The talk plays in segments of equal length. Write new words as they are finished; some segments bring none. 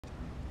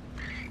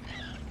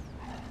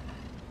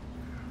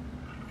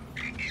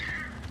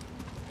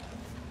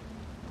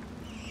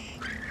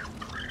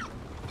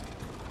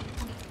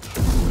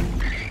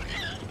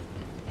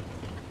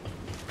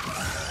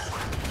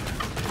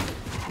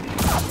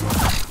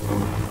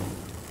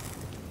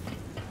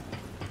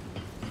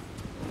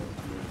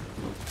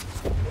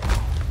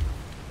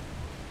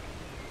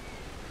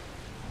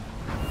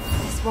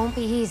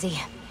won't be easy.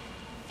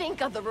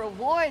 Think of the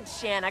rewards,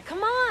 Shanna.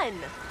 Come on.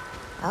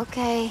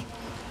 Okay.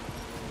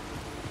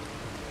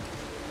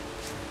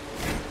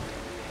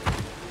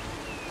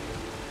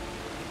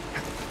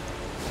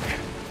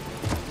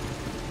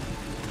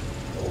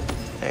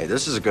 Hey,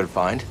 this is a good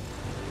find.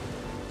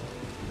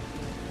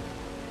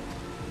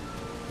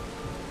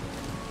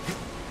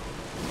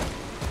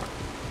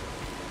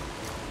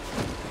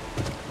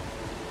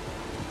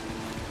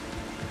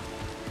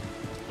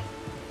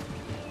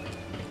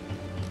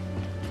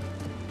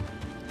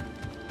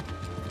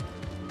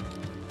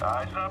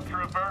 Eyes up,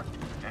 trooper.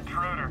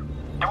 Intruder.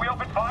 Do we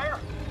open fire?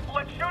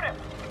 Let's shoot him.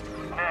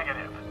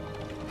 Negative.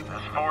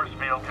 This force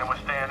field can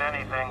withstand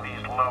anything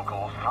these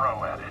locals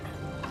throw at it.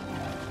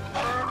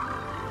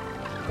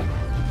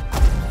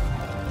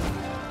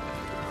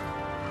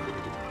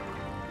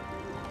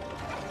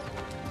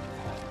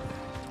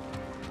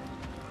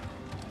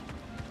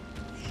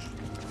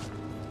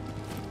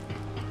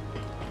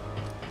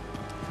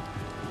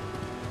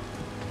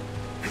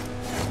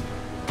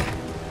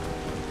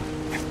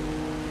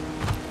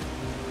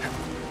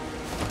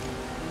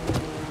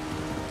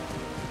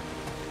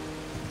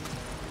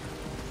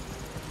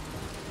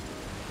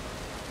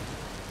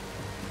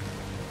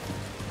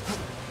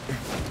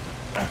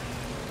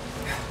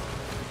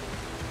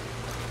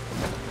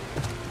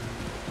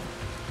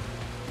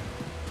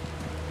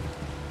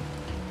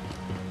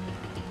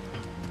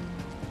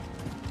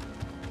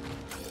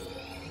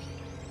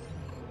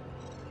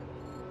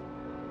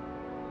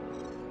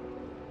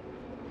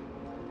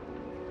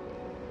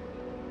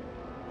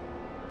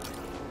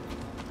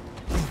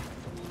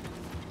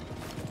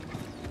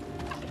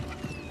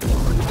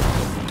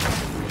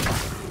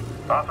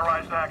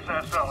 Authorized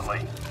access only.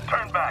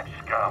 Turn back,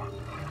 scum.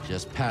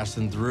 Just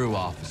passing through,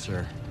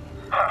 officer.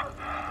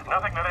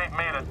 Nothing that ain't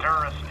made of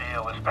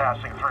Durasteel is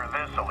passing through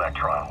this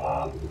electron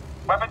wall.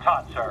 Weapons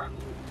hot, sir.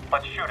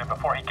 Let's shoot him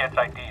before he gets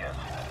ideas.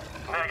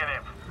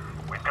 Negative.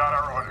 We've got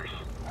our orders.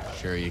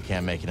 Sure you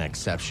can't make an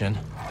exception?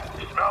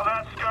 You smell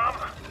that, scum?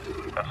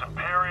 That's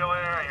Imperial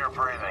air you're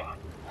breathing.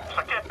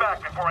 So get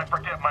back before I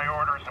forget my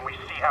orders and we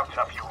see how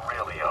tough you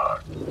really are.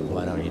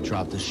 Why don't you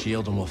drop the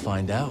shield and we'll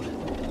find out?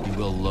 You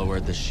will lower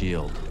the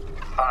shield.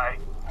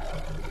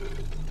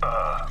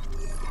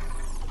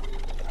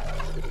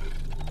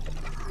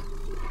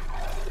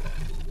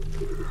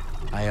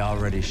 I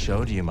already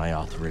showed you my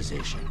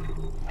authorization.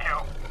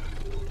 You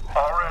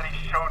already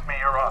showed me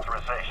your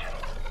authorization.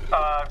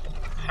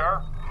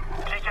 Sir?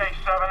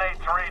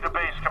 TK-783 to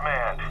base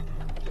command.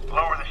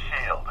 Lower the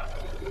shield.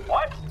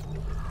 What?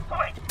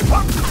 Wait,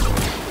 what?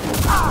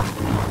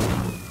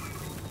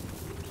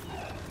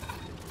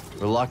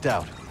 We're locked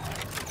out.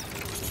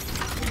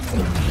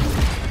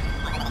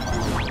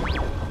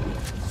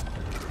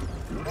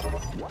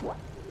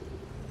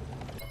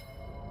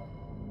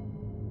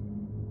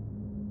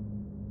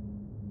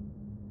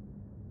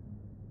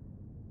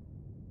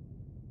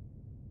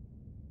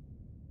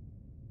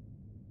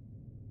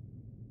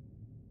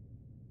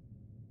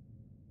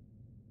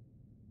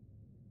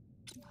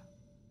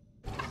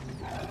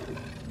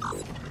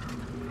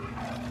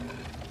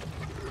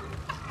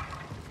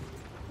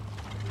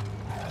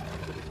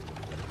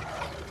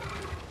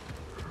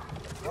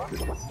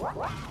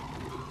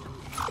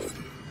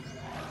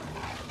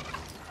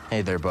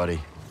 Hey there, buddy.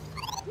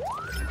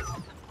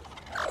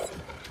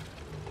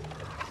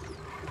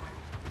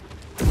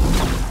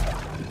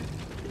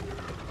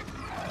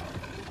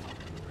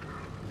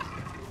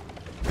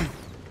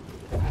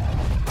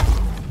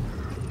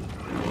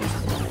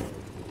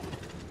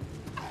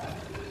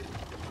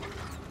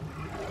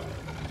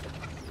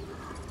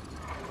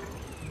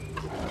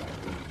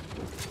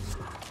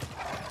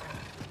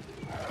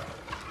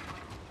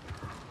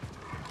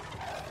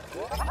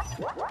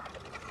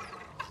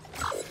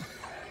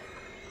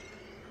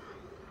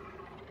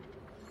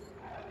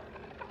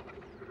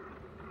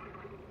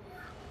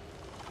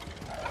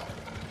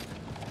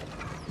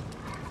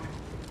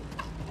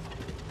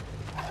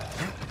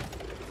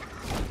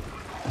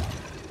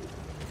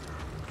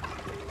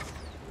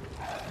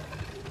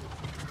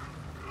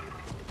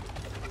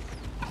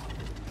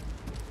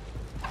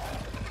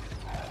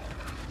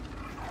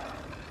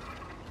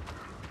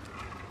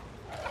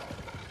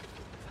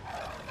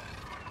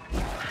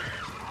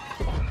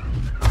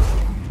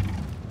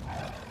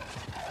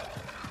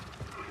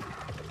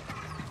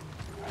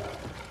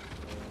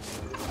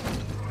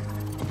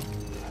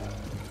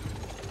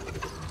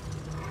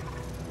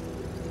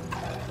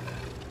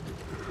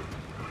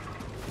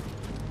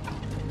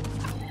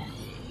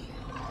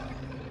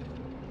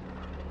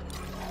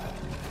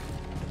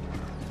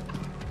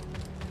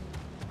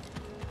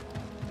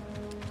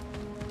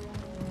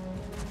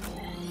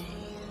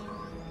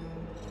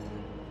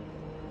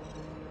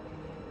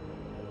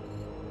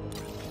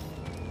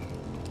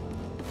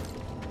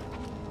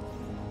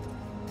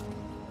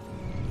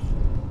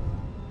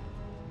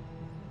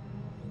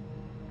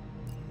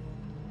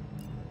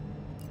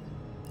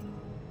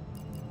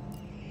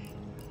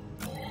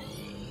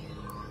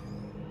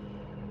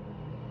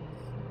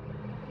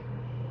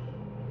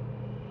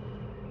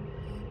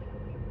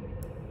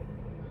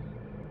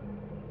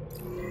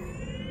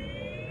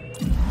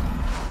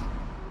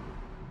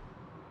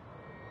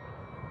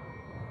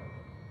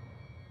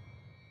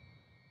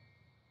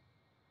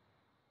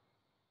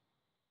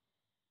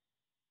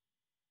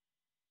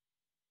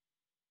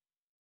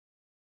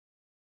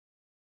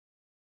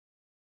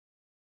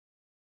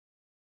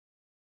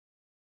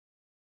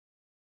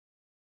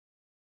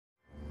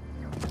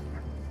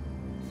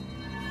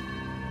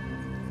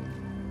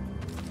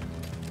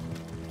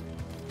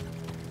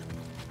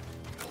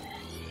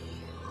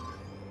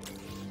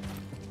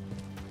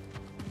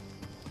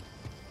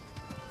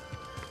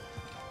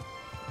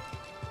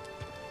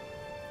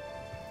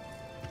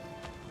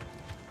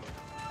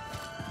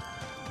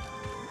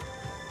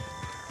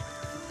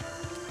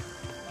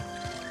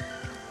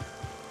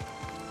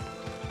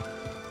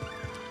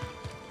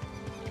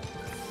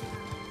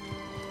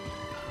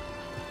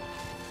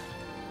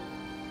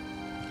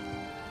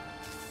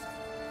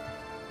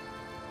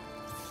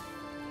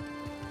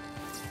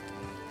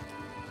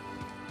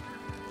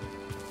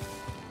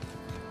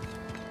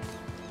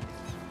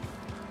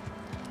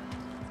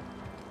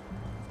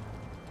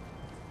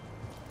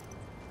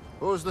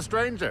 Who's the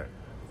stranger?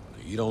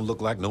 You don't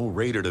look like no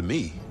raider to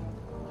me.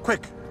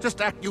 Quick, just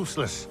act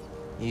useless.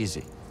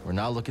 Easy. We're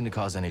not looking to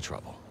cause any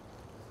trouble.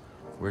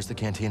 Where's the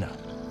cantina?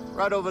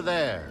 Right over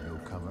there,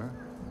 newcomer.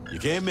 You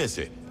can't miss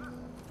it.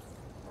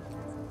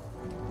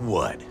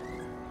 What?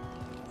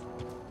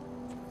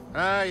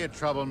 Ah, you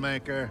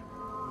troublemaker.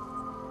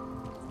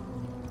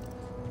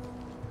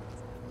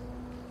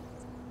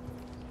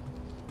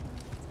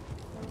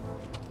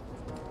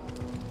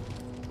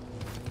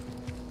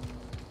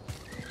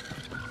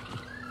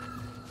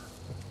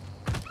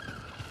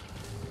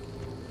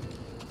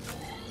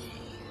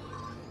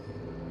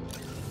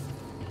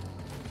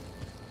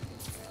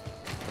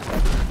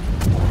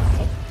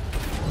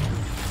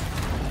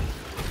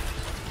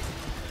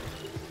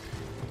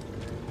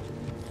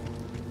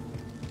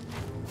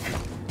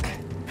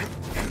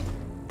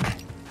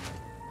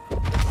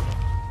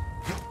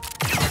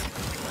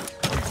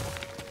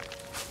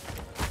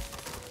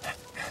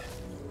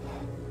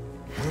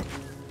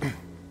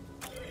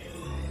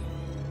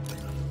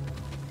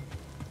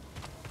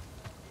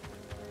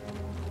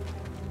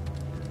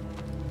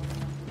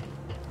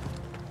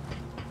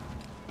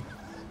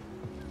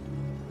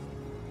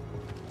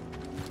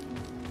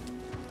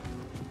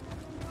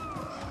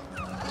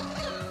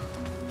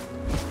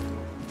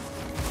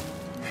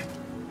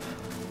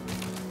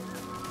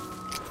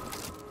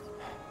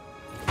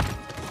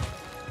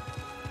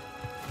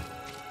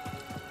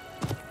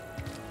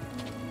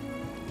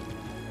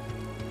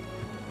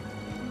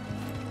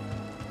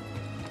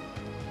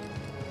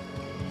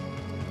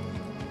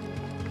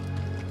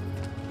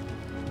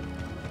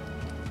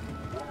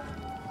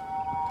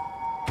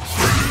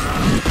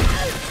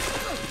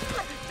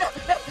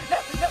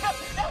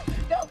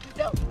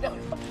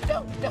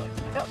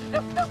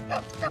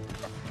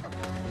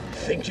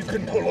 Think you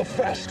can pull a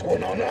fast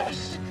one on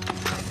us?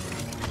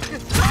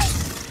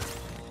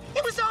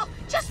 It was all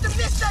just a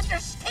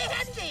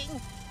misunderstanding!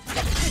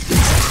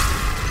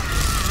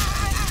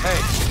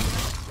 Hey!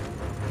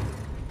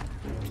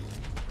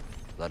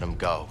 Let him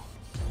go.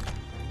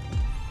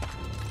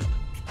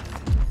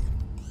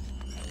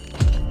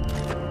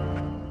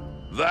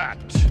 That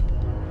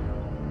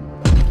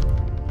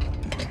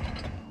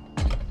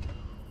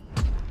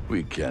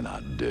we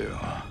cannot do.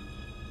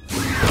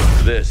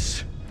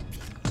 This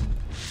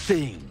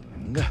thing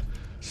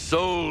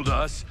sold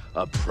us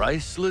a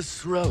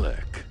priceless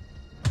relic.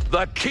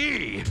 The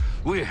key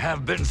we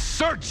have been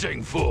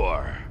searching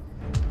for.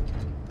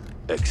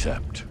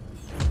 Except,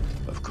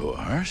 of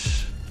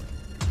course,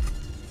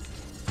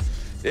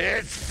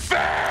 it's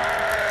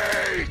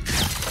fake!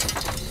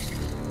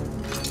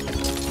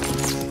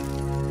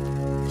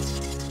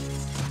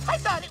 I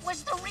thought it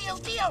was the real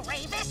deal,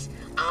 Ravis.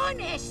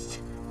 Honest.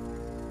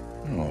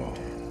 Oh.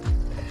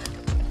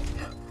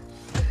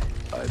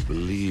 I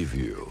believe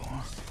you.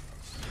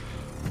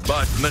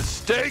 But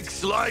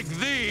mistakes like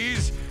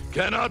these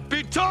cannot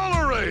be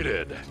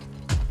tolerated.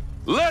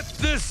 Let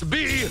this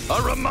be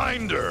a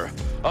reminder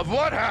of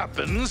what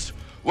happens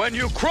when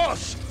you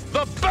cross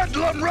the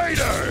Bedlam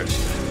Raiders!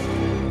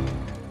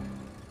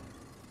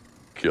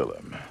 Kill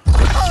him.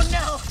 Oh,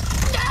 no!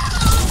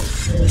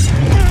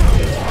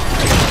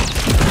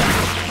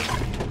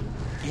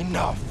 No!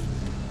 Enough!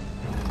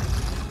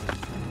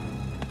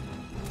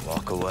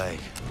 Walk away.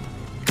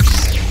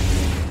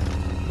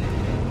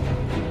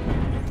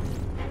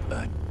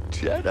 A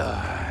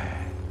Jedi.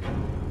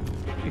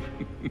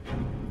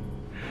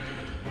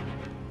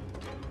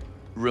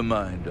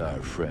 Remind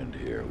our friend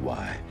here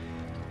why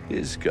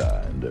his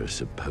kind are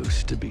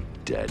supposed to be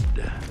dead.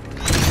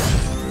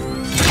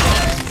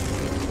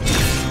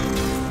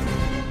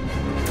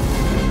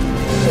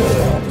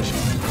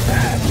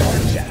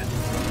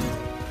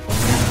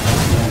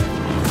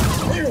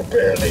 You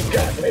barely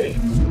got me.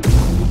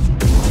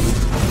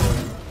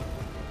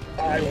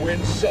 I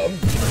win some.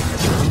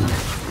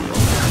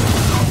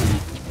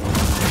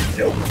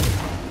 Nope.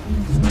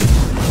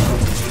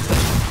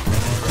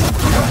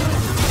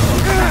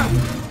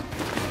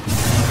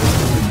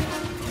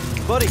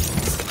 Buddy!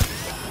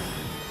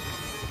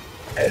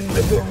 End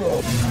of the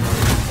rope.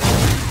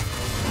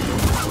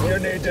 You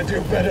need to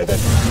do better than...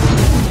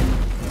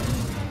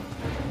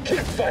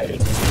 Keep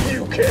fighting.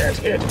 You can't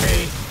hit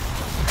me.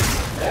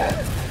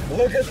 Ah,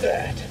 look at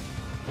that.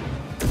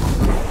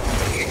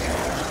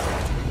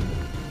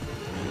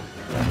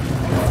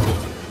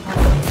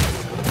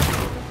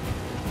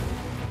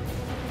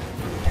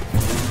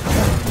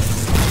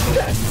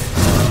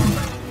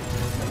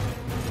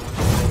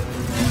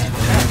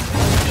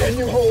 Can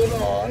you hold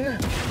on?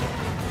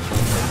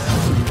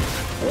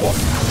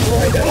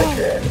 Try that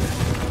again.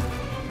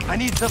 I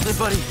need something,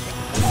 buddy.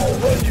 I'll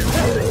run you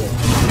through.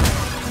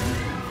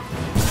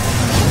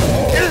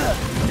 Oh,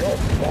 you're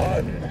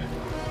fun.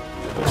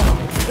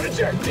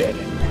 Rejected.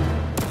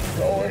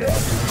 Going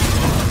up.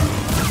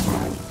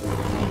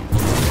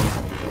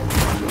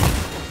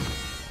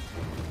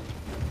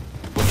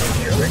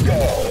 Here we go.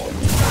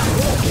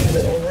 Lucky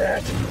little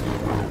rat.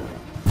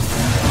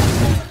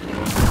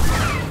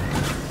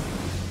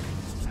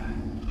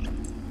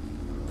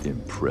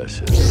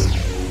 Impressive.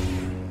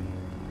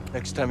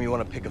 Next time you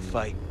want to pick a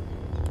fight,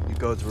 You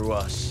go through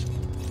us.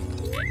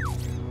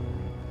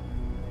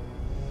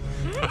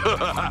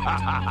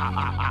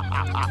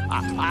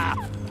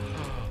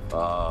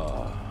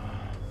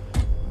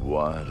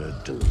 What a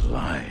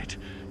delight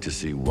to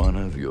see one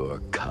of your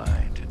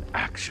kind in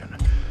action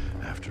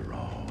after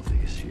all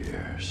these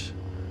years.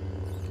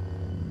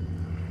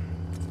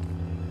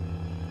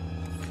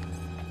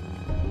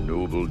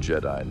 Noble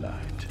Jedi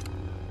Knight,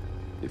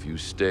 if you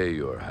stay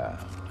your hand,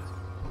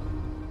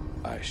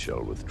 I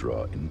shall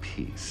withdraw in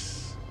peace.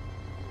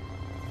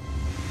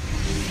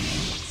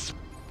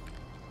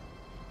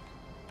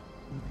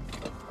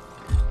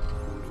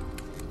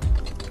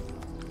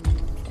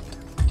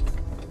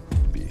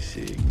 Be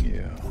seeing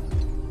you.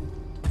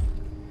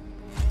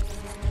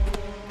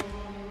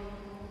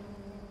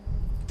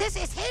 This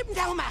is him,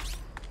 Doma.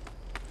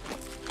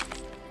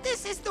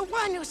 This is the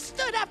one who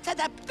stood up to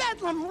the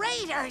Bedlam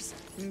Raiders.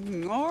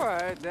 All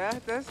right,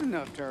 that's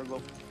enough,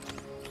 Turgle.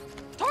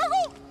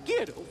 Turgle,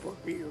 get over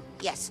here.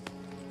 Yes.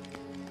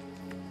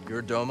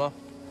 You're Doma?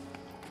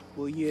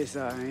 Well, yes,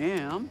 I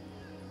am.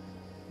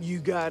 You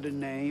got a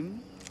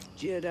name,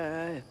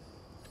 Jedi?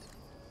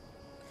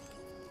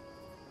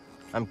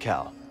 I'm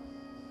Cal.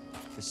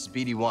 This is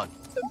BD1.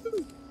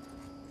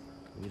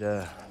 We'd,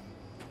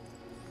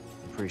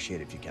 appreciate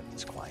it if you kept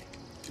this quiet.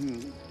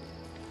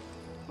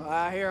 Well,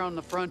 out here on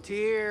the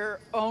frontier,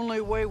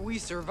 only way we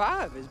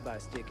survive is by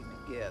sticking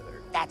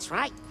together. That's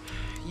right.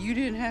 You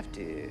didn't have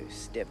to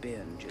step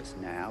in just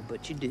now,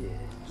 but you did.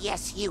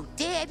 Yes, you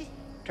did.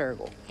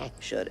 Turgle,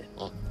 shut it.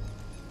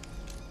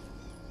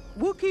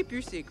 We'll keep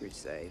your secrets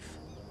safe.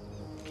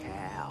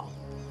 Cal.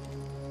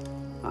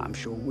 I'm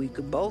sure we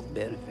could both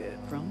benefit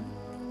from it.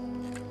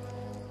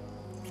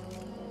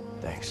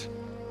 Thanks.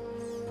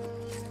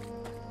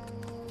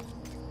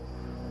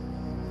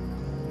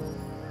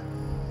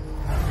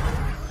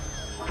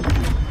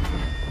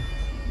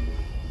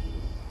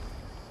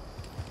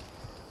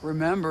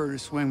 Remember to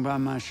swing by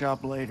my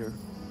shop later.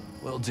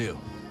 Will do.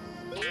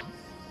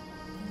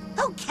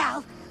 Oh,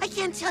 Cal, I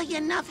can't tell you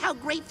enough how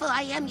grateful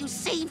I am you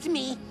saved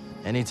me.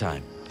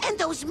 Anytime. And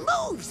those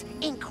moves!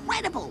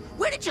 Incredible!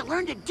 Where did you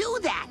learn to do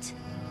that?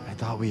 I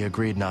thought we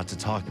agreed not to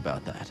talk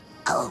about that.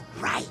 Oh,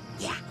 right.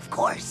 Yeah, of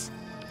course.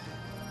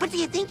 But do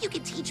you think you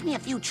could teach me a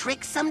few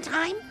tricks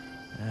sometime?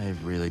 I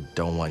really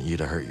don't want you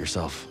to hurt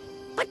yourself.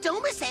 But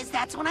Doma says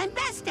that's what I'm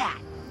best at.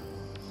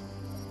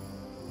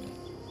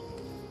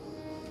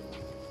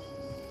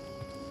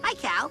 Hi,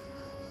 Cal.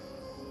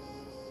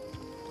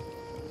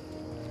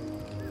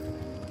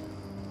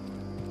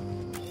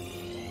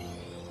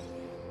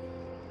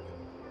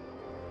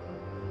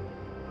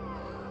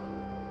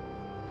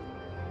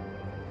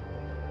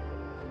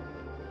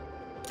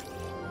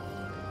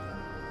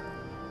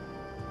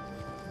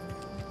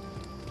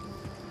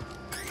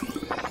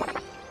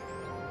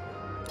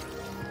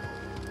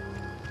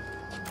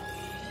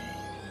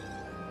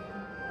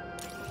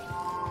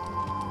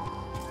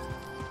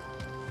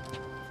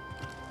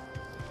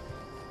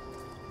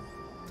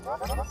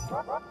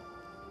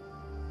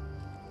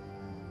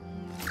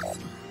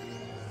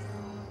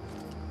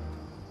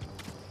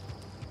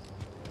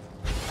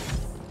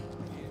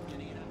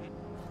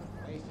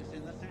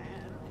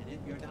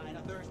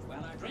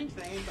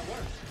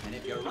 And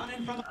if you're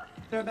running from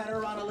there, better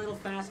run a little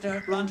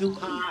faster. Run to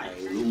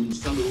Pyroon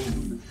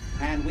Saloon.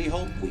 And we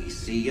hope we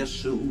see you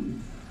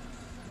soon.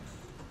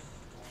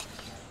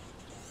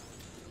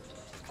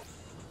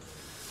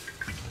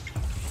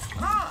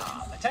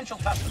 Ah, potential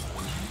customer.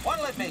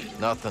 What'll it be?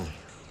 Nothing.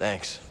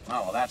 Thanks.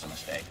 Oh, well, that's a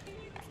mistake.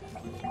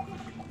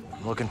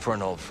 I'm looking for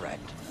an old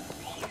friend.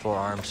 4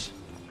 arms,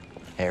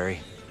 hairy,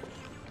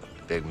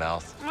 big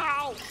mouth.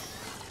 Ow!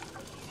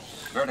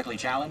 Vertically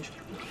challenged?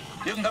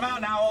 You can come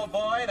out now, old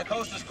boy. The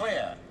coast is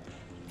clear.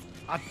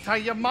 I'll tell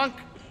you, Monk,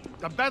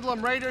 the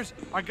Bedlam Raiders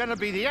are gonna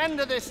be the end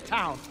of this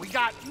town. We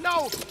got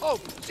no hope.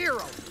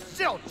 Zero.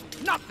 Zilch.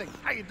 Nothing.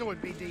 How you doing,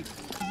 BD?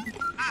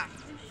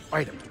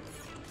 Wait a minute.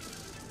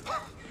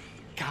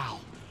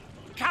 Cal.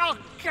 Cal,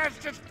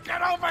 just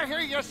get over here,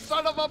 you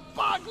son of a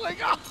bogling.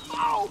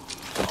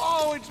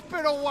 Oh, it's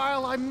been a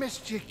while. I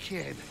missed you,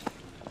 kid.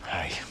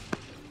 Hey.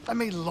 Let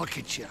me look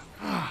at you.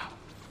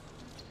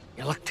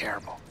 You look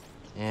terrible.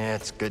 Yeah,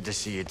 it's good to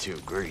see you too,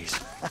 Greez.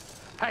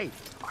 Hey,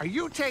 are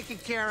you taking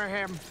care of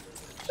him?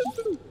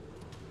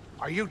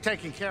 Are you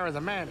taking care of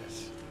the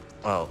Mantis?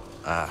 Well,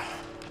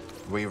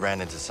 we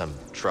ran into some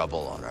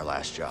trouble on our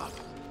last job.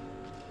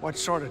 What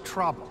sort of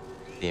trouble?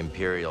 The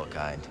Imperial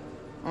kind.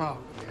 Oh,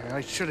 yeah,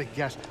 I should have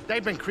guessed.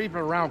 They've been creeping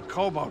around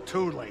Kobo,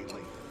 too,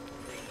 lately.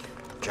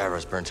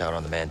 Gyro's burnt out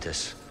on the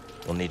Mantis.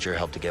 We'll need your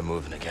help to get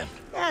moving again.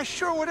 Yeah,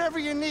 sure, whatever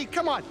you need.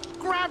 Come on,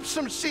 grab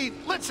some seed.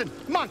 Listen,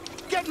 Monk,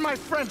 get my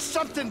friend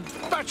something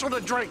special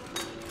to drink.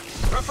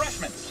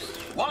 Refreshments.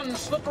 1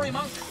 slippery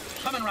monk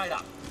coming right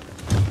up.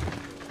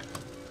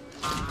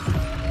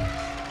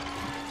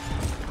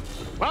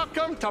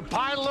 Welcome to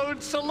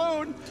Pyloon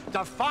Saloon,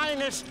 the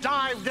finest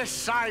dive this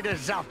side of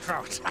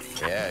Zeltros.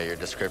 Yeah, your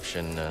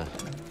description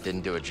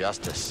didn't do it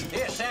justice.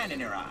 Here's sand in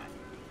your eye.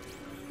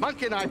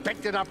 Monk and I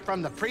picked it up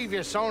from the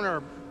previous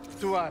owner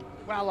through a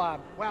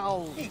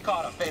well... He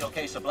caught a fatal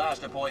case of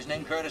blaster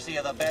poisoning courtesy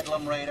of the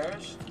Bedlam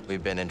Raiders.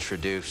 We've been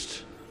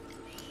introduced.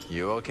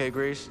 You okay,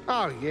 Greez?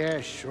 Oh,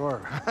 yeah,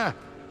 sure. As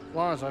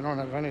long as I don't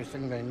have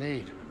anything they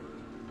need.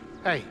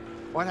 Hey,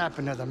 what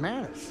happened to the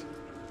Manus?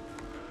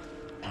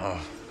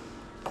 Oh,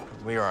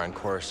 we are on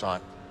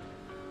Coruscant,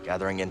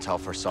 gathering intel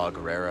for Saw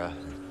Gerrera.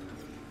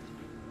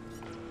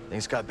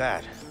 Things got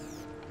bad.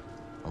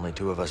 Only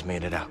 2 of us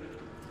made it out.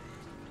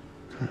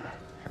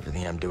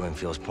 Everything I'm doing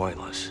feels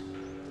pointless.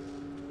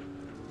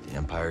 The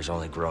Empire's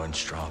only growing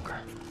stronger.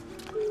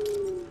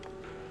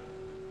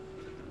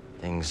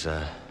 Things,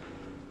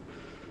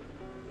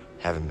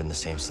 haven't been the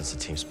same since the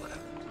team split up.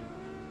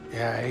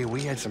 Yeah, hey,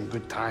 we had some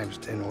good times,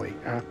 didn't we,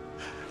 huh?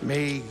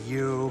 Me,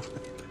 you,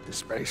 the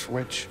Space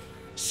Witch,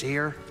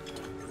 Seer.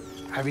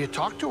 Have you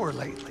talked to her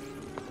lately?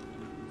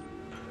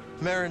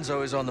 Marin's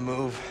always on the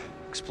move,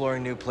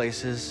 exploring new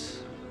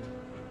places,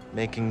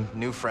 making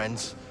new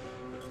friends.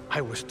 I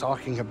was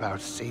talking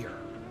about Seer.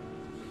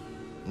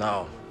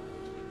 No.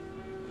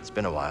 It's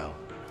been a while.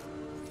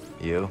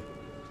 You?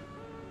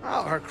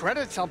 Well, her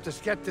credits helped us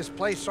get this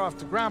place off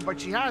the ground, but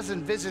she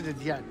hasn't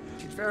visited yet.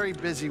 She's very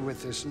busy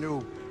with this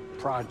new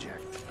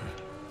project.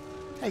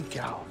 Hey,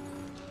 Gal,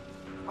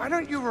 why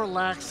don't you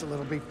relax a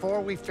little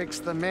before we fix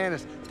the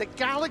Manus? The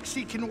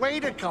galaxy can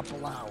wait a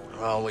couple hours.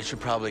 Well, we should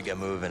probably get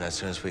moving as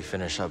soon as we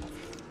finish up.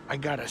 I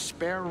got a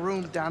spare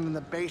room down in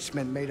the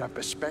basement made up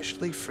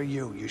especially for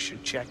you. You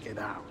should check it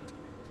out.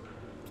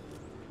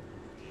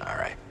 All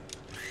right.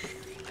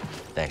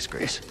 Thanks,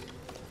 Greez.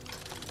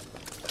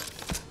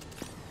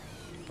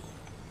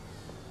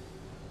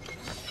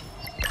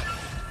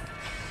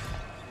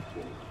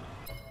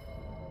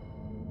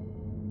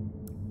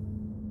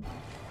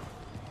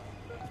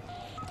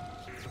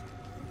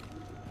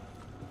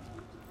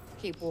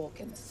 Keep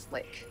walking,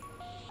 Slick.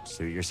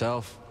 Suit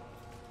yourself.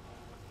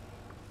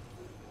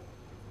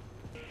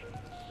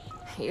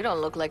 You don't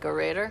look like a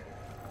raider.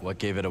 What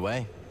gave it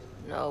away?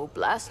 No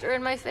blaster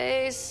in my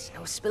face,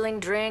 no spilling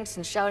drinks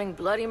and shouting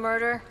bloody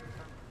murder.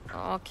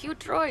 Oh, cute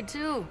droid,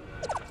 too.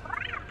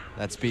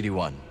 That's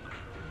BD1.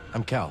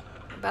 I'm Cal.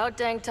 About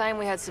dang time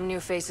we had some new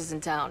faces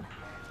in town.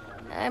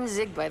 I'm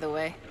Zig, by the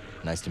way.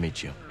 Nice to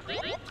meet you.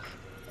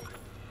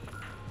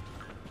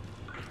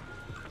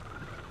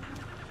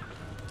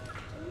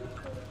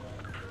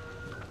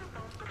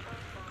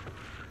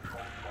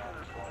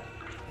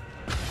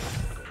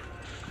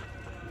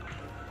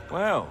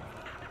 Well,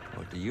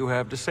 what do you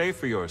have to say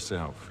for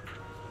yourself?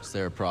 Is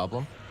there a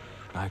problem?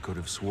 I could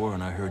have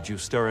sworn I heard you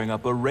stirring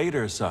up a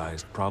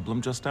raider-sized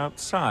problem just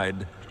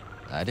outside.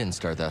 I didn't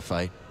start that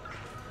fight.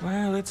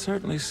 Well, it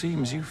certainly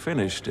seems you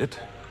finished it.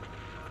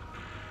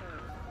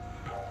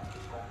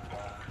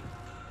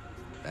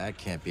 That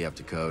can't be up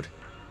to code.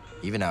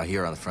 Even out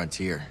here on the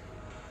frontier.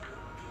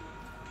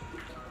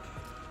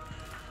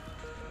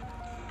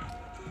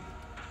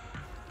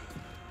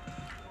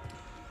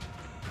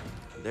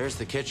 There's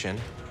the kitchen.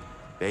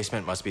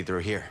 Basement must be through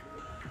here.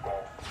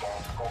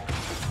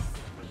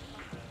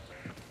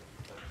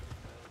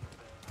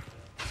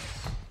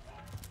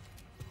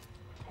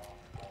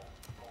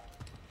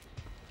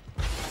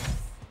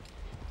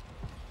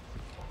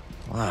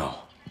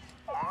 Wow.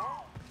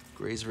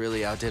 Greez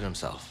really outdid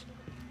himself.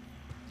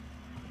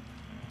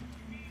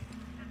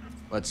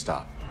 Let's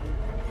stop.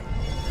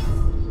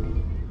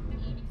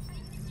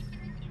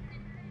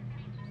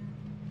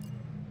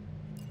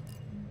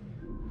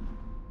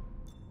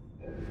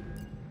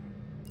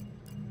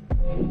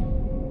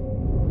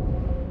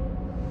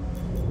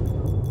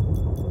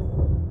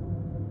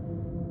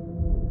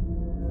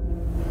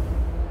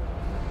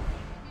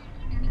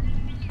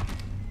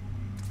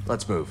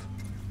 Let's move.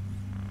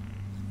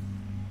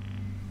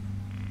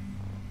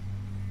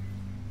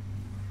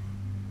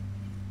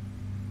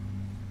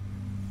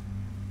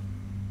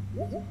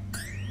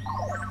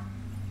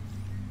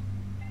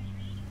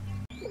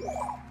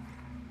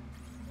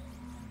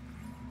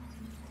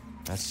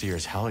 That's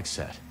Seer's Helix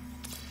set.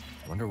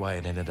 Wonder why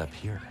it ended up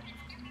here.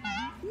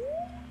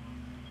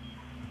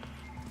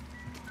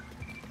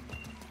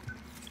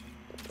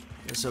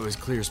 This always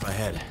clears my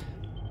head.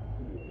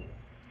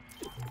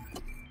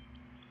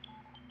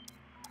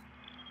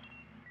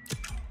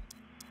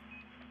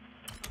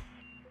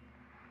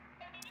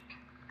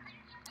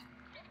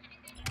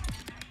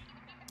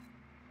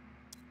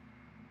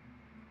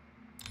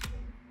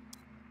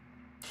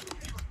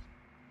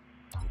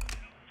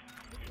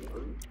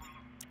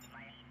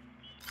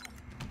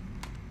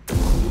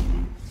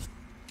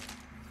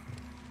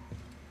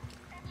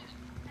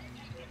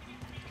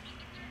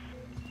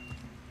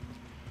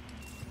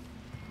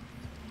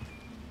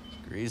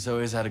 Greez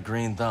always had a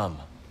green thumb.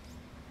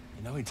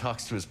 You know he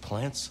talks to his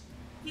plants?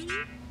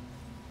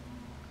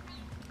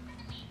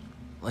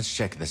 Let's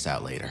check this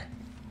out later.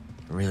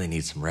 I really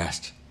need some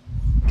rest.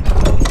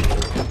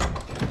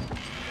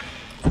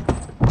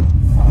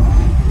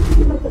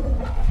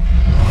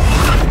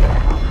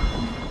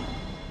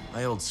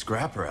 My old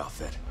scrapper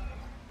outfit.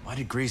 Why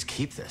did Greez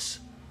keep this?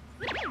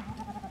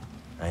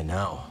 I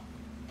know.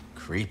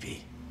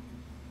 Creepy.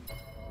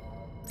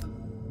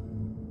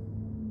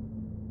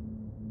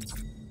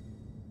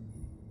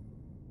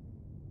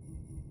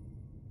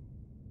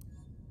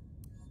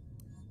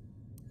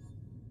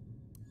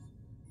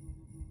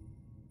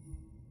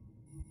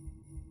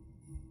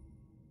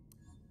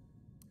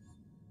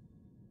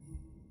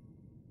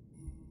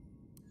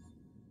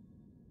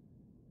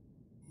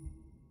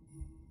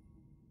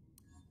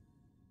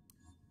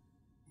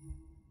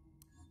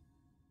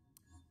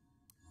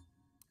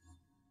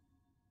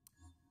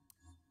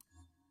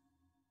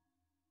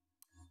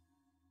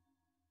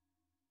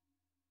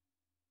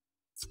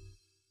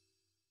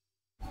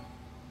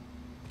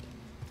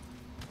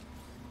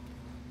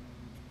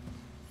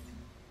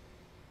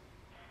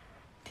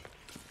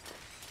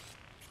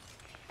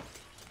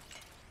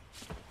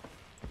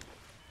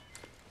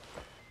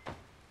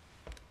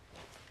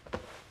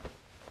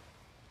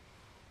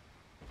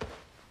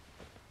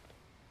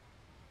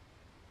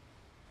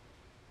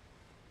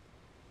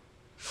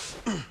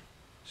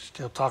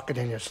 Still talking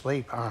in your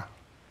sleep, huh?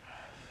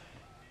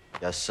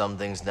 Guess some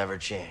things never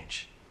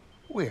change.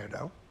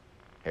 Weirdo.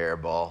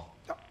 Hairball.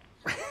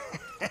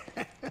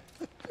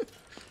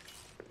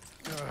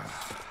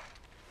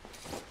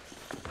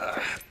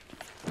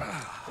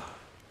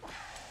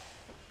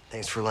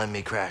 Thanks for letting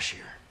me crash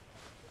here.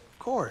 Of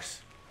course.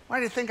 Why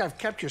do you think I've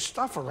kept your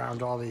stuff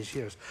around all these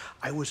years?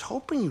 I was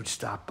hoping you'd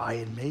stop by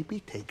and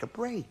maybe take a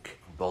break.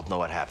 We both know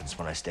what happens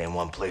when I stay in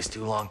one place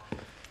too long.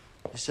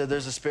 You said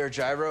there's a spare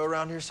gyro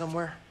around here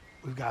somewhere?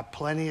 We've got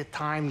plenty of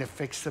time to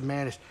fix the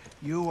madness.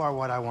 You are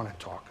what I want to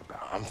talk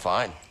about. I'm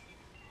fine.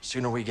 The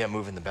sooner we get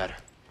moving, the better.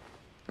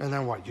 And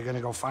then what? You're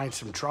gonna go find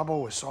some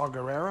trouble with Saw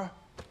Gerrera?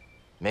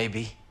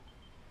 Maybe.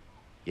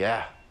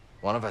 Yeah,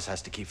 one of us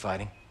has to keep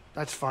fighting.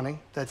 That's funny.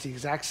 That's the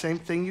exact same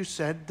thing you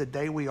said the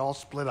day we all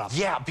split up.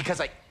 Yeah, because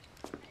I...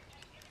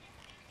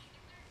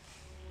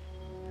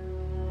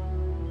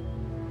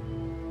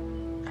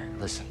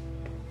 Listen.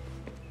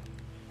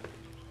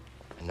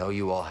 I know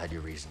you all had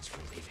your reasons for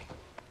leaving.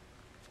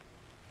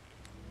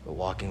 But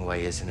walking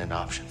away isn't an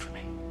option for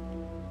me.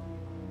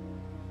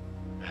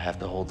 I have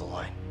to hold the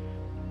line.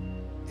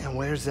 And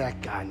where's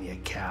that gotten you,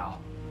 Cal?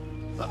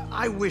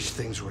 I wish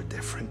things were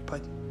different,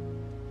 but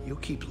you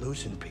keep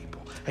losing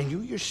people. And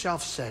you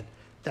yourself said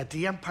that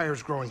the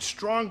Empire's growing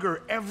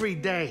stronger every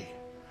day.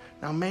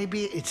 Now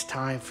maybe it's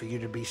time for you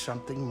to be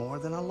something more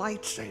than a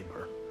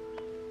lightsaber.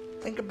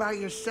 Think about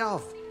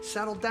yourself.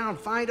 Settle down.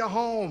 Find a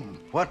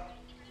home. What?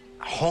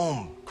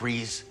 Home,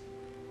 Greez.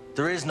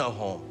 There is no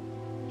home.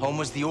 Home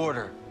was the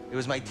Order. It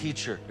was my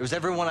teacher. It was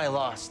everyone I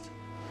lost.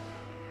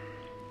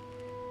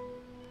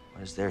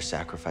 What does their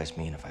sacrifice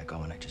mean if I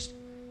go and I just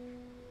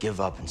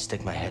give up and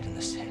stick my head in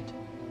the sand?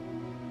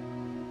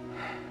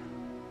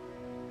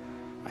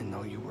 I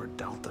know you were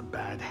dealt a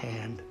bad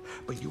hand,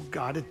 but you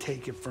gotta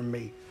take it from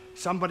me.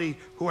 Somebody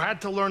who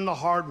had to learn the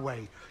hard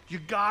way. You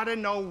gotta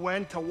know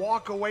when to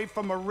walk away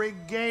from a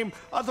rigged game.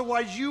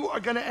 Otherwise, you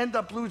are gonna end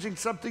up losing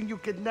something you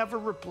could never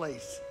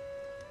replace.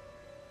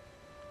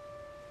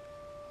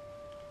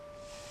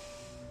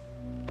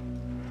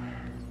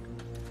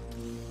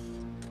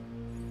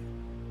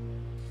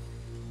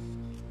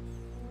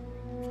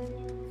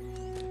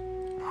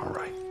 All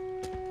right.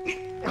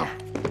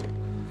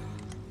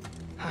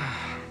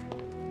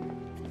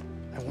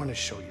 I want to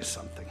show you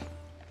something.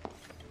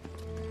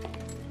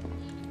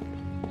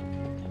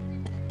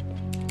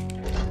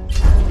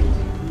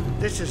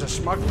 This is a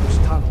smuggler's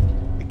tunnel.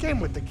 It came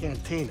with the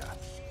cantina.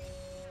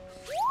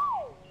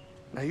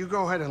 Now you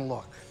go ahead and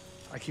look.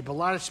 I keep a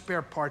lot of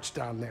spare parts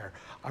down there.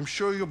 I'm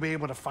sure you'll be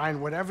able to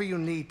find whatever you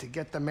need to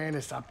get the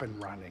Manus up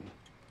and running.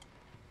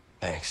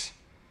 Thanks.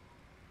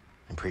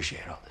 I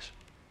appreciate all this.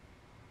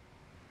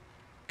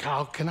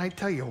 Cal, can I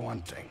tell you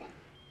one thing?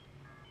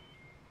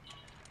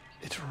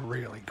 It's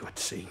really good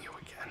seeing you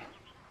again.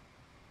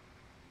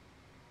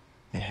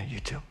 Yeah, you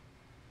too.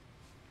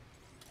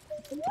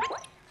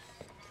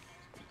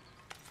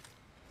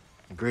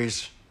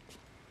 Greez.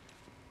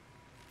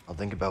 I'll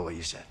think about what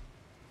you said.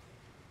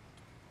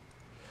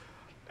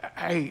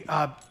 Hey,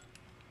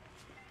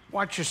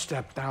 watch your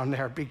step down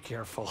there. Be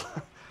careful.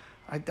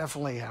 I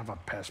definitely have a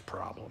pest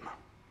problem.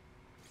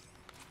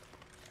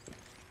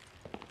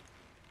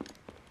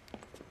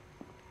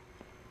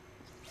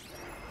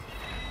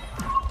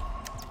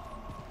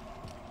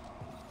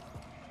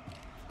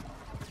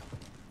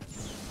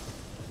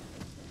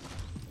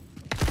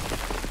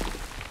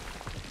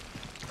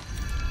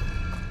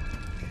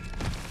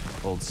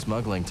 Old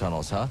smuggling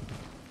tunnels, huh?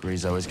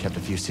 Greez always kept a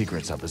few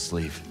secrets up his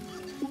sleeve.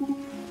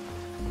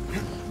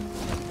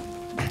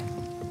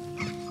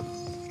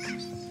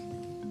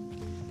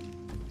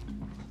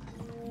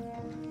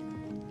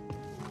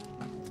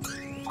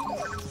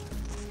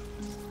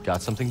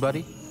 Got something,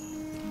 buddy?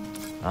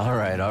 All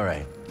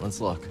right.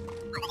 Let's look.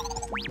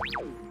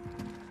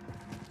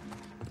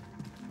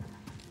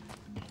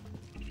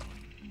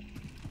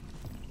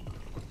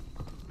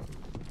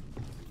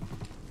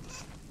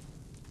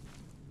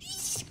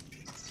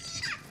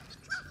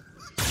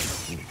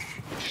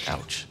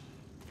 Ouch.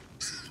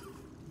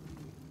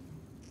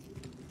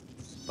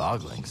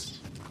 Boglings.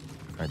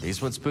 Are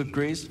these what spooked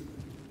Greez?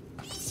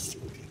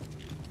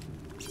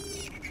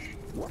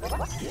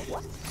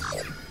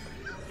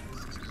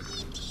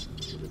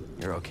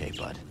 You're okay,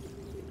 bud.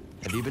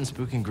 Have you been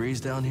spooking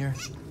Greez down here?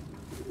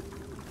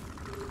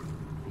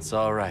 It's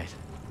all right.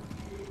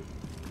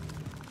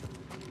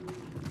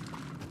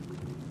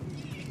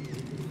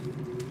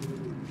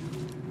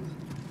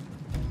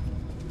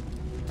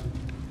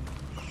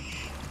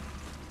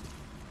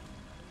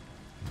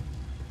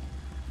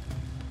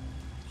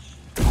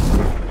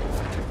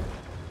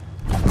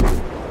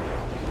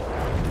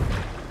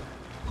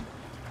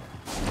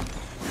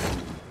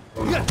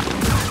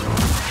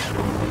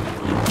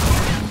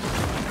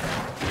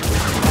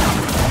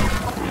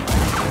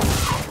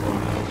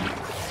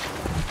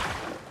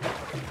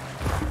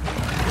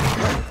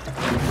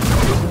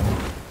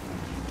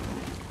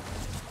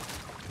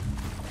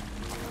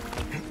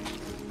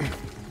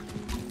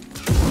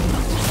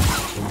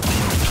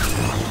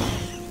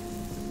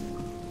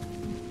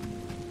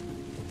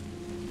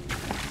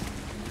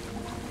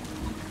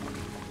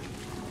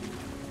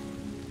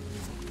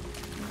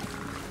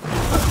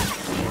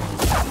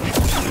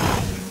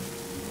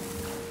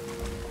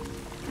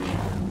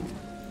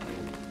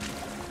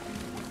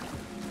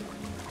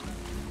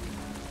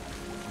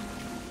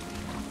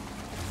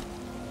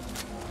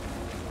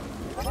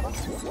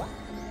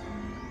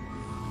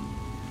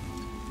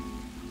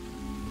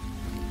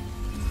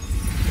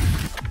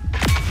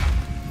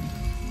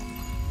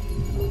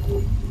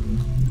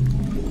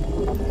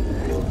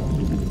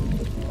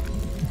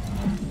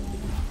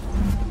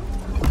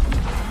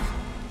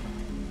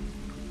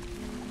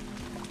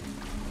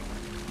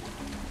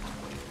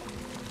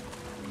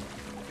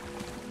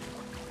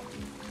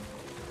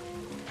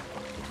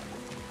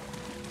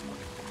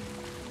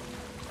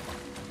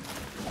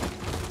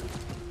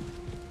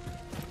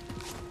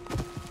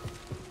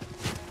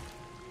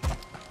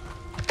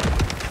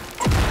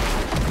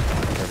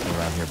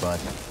 Bud.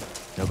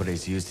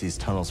 Nobody's used these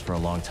tunnels for a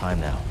long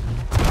time now.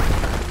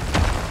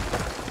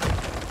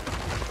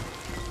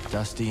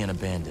 Dusty and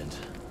abandoned.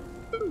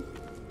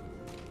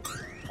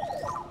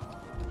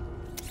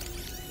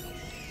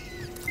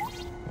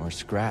 More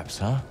scraps,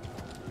 huh?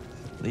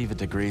 Leave it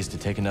to Greez to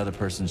take another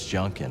person's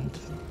junk and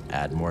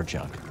add more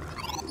junk.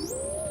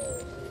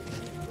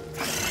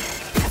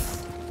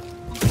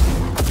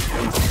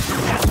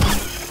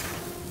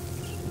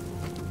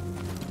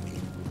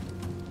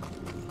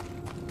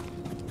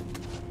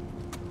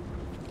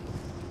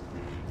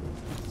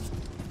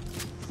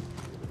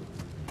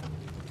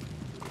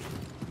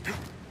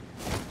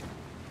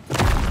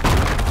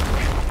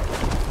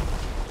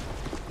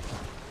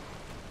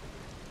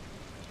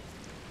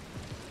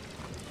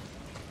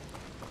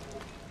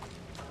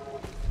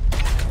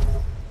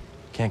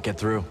 Can't get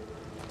through.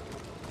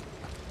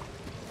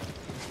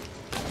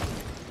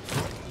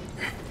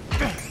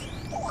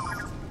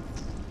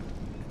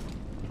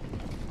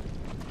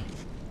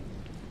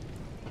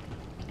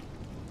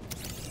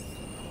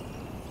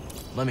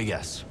 Let me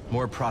guess.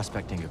 More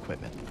prospecting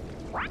equipment.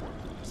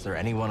 Is there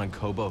anyone on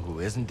Kobo who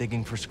isn't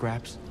digging for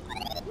scraps?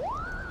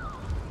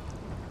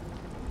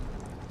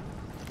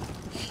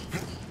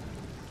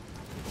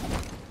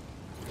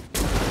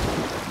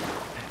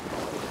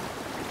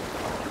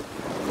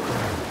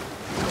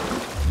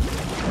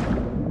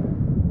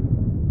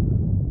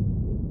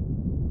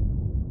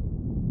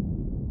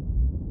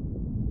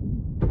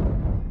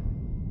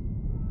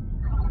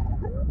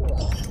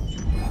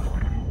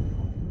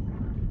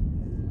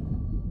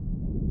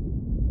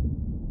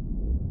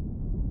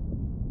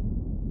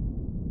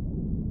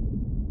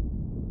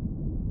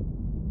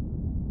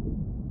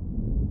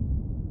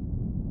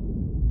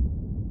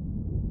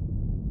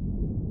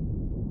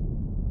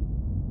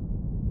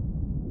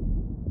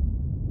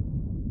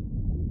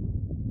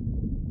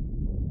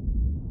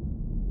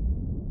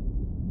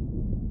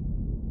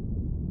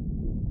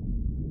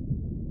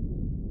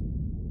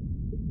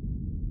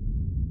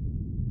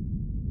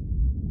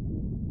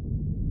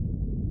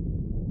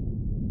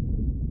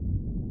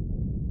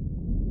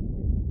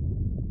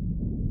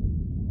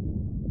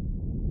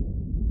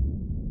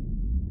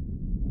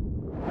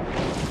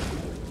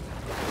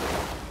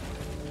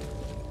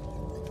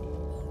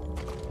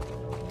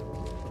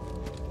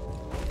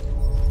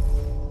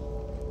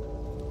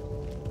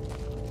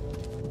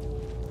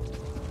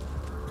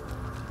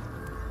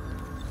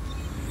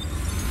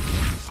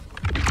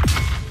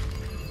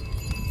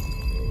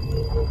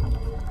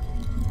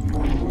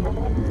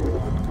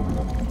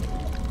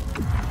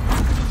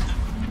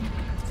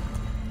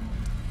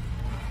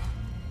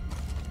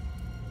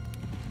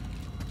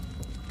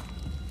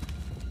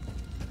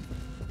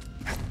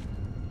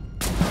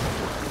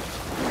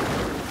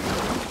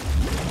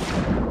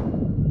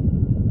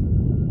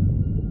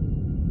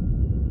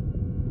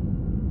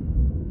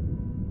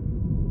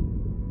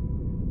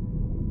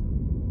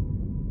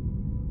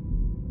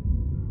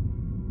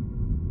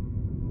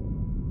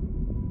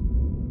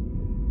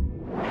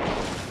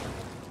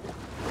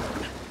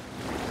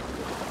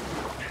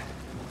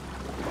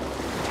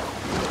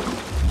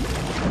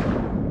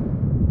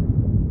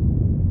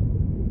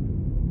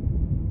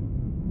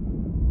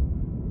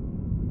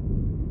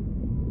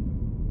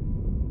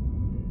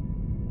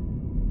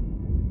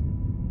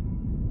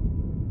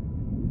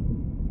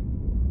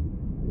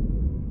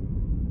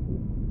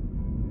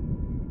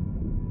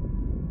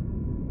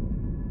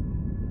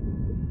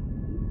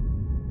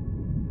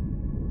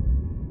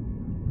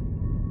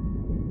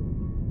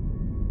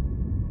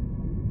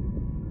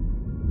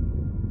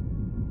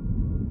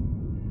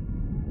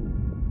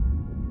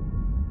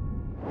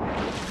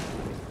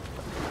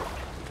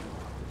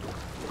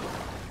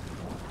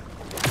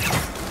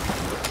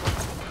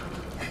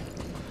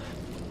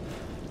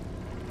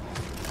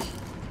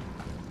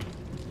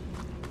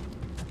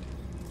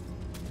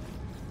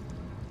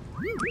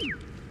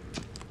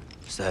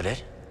 Is that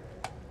it?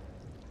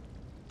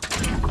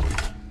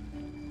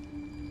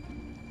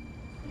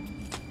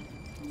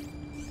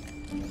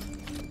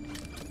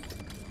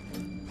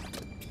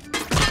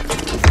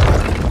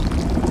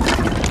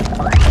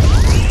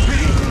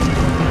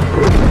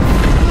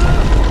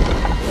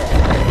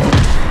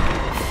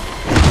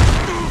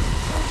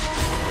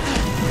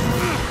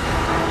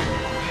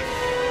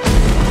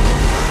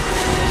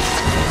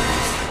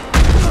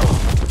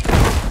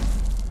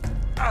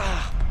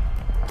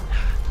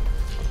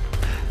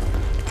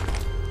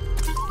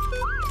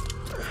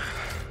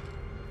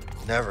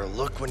 Never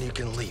look when you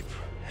can leap,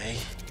 eh?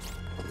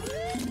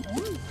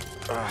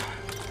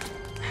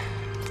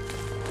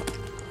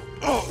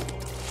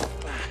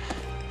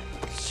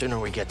 sooner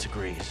we get to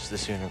Greez, the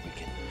sooner we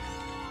can...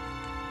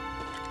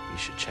 We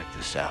should check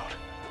this out.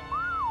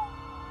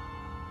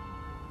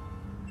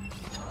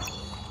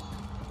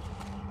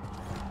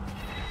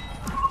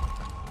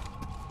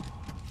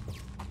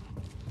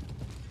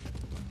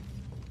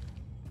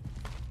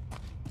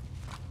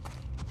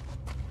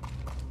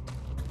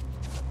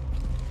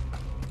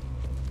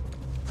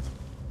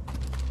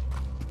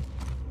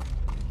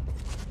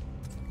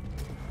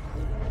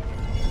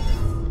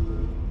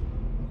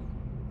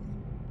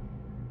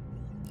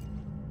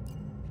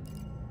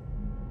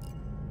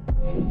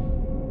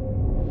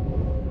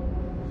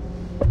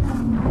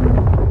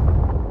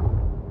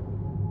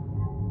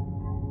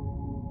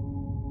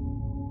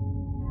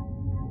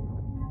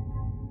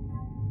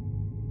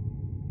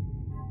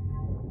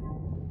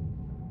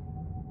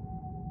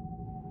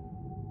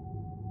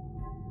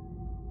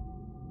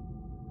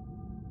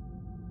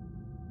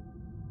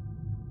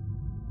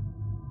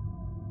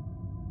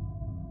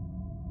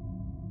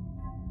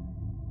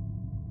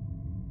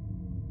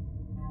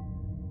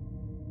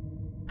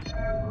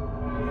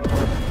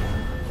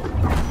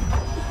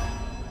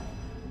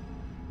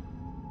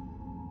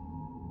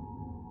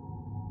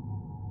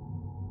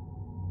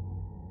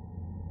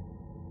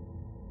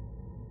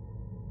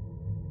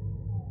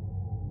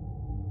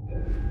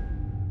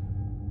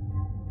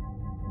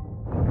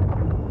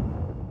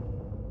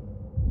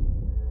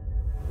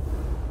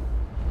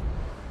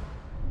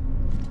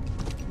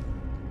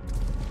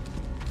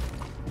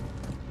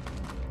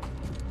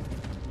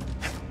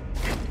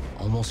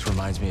 Almost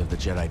reminds me of the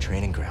Jedi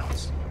training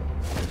grounds.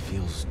 It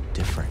feels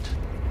different.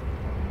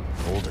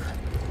 Older.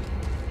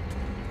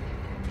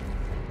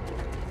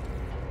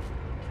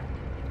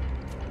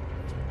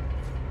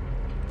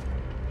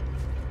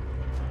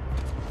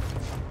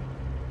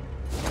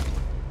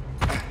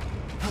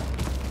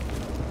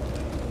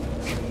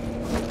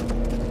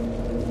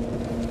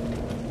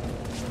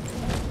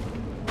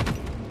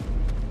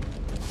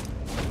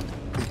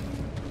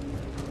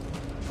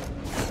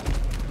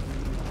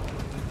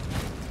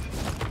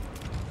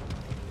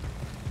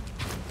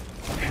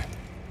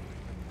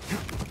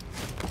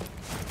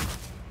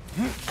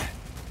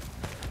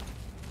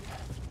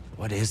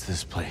 What is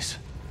this place?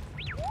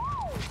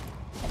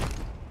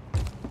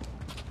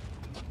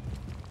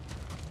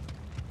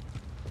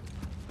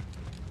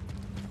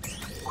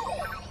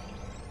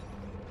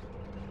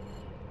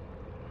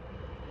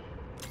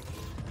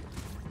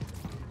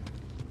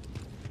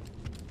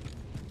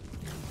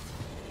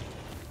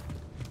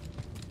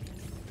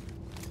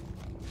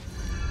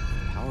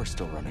 Power's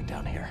still running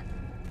down here.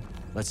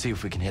 Let's see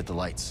if we can hit the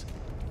lights.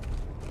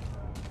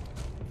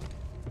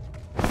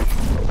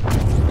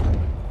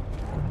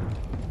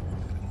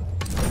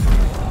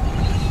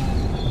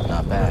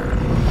 Not bad.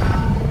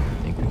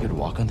 Think we could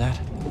walk on that?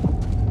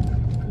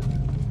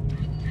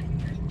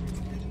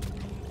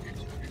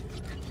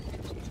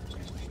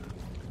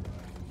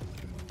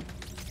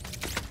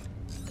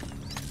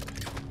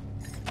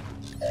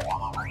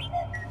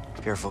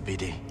 Careful,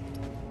 BD.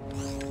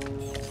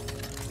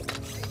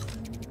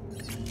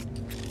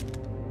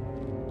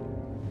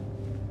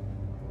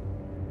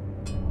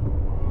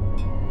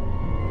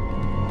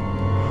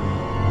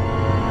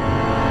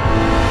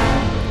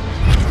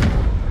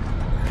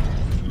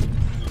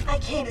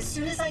 As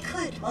soon as I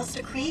could,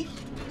 Master Greez.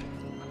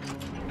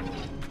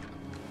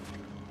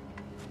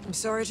 I'm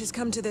sorry it has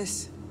come to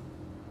this.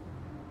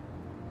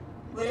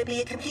 Will it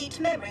be a complete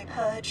memory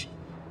purge?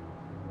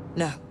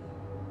 No.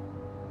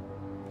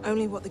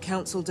 Only what the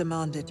Council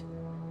demanded.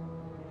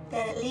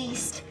 Then at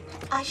least,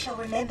 I shall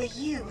remember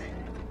you.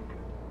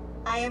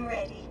 I am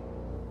ready.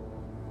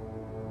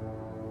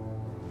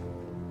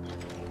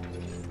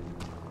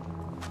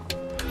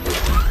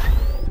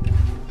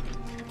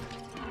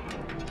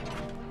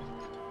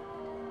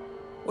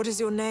 What is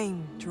your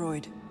name,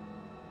 droid?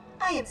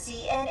 I am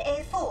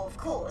ZNA4, of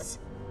course.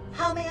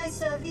 How may I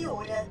serve the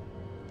Order?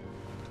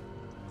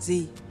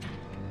 Z.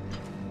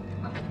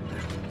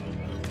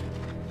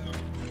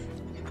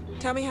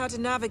 Tell me how to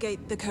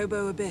navigate the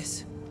Kobo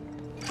Abyss.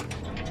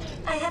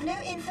 I have no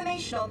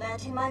information on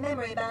that in my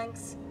memory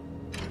banks.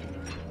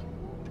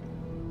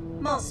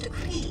 Master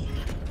Greez,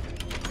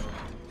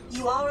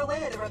 you are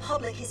aware the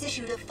Republic has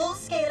issued a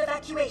full-scale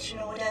evacuation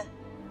order.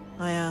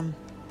 I am.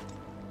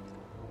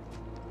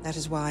 That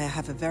is why I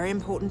have a very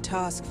important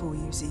task for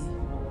you, Z.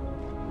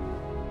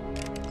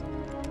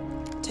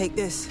 Take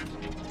this.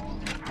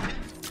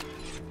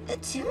 A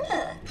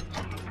tuna?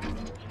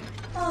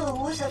 Oh,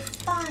 what a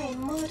fine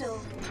model.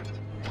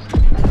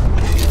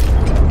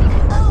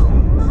 Oh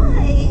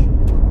my!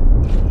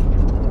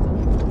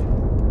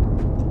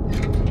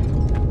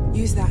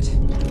 Use that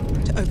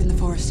to open the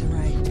forest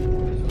array.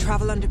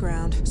 Travel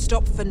underground.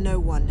 Stop for no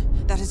one.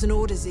 That is an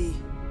order, Z.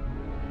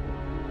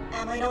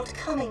 Am I not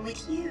coming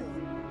with you?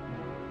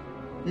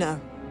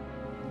 No.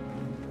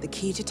 The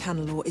key to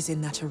Tanalorr is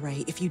in that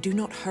array. If you do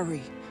not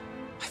hurry,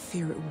 I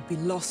fear it will be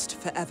lost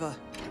forever.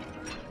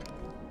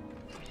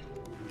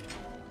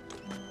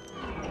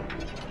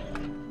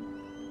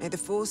 May the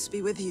Force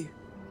be with you.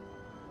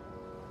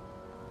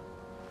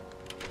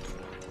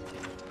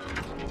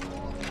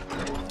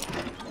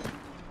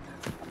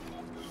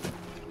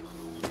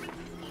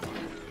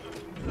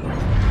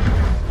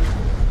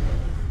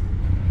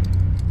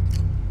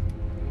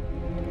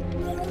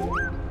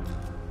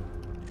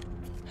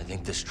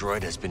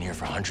 droid has been here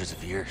for hundreds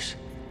of years.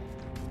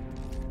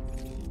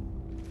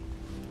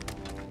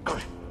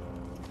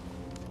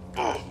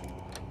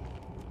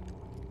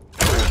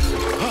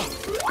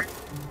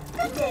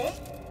 Good day.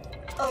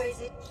 Or is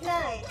it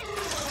night?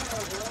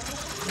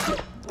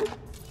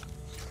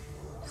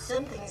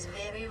 Something's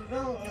very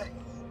wrong.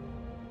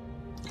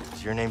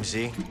 Is your name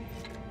Z?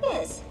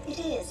 Yes, it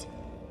is.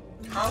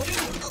 How do you...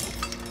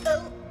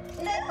 Oh,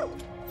 no!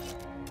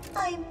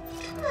 I'm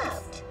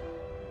trapped.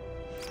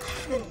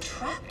 I've been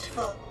trapped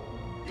for...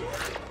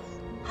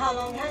 How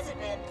long has it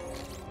been?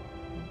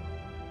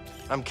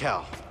 I'm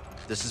Cal.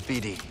 This is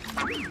BD.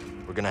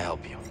 We're gonna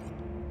help you.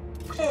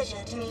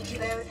 Pleasure to meet you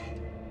both.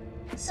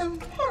 Some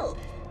help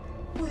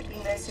would be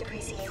most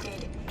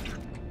appreciated.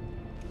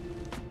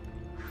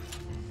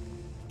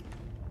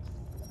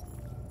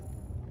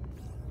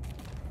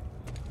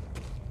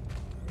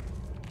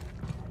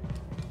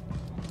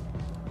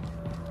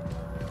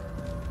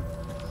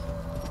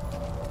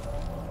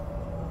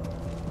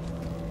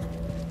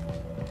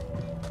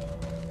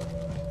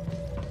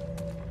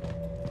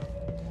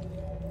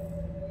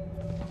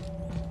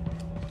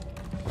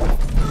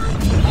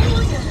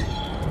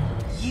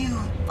 You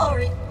are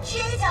a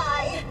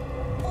Jedi!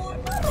 Or am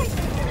I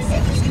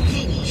representing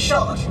completely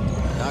shot?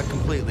 Not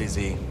completely,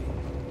 Z.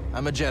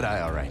 I'm a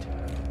Jedi, all right.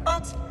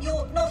 But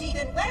you're not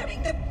even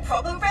wearing the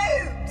proper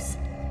robes!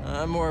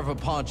 I'm more of a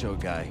poncho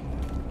guy.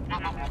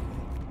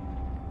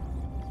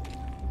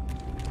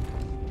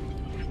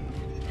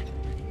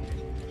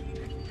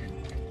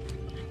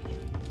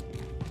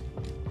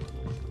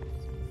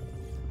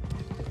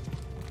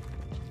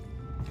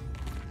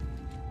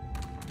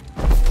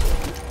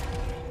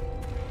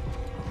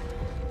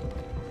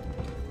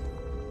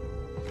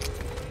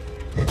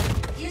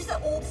 Use the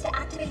orbs to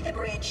activate the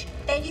bridge.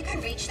 Then you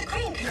can reach the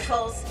crane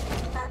controls.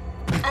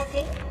 I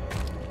think.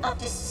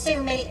 After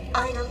so many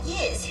idle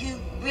years, who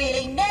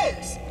really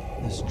knows?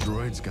 This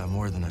droid's got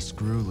more than a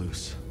screw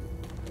loose.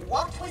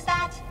 What was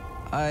that?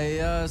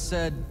 I,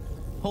 said,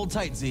 hold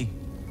tight, Z.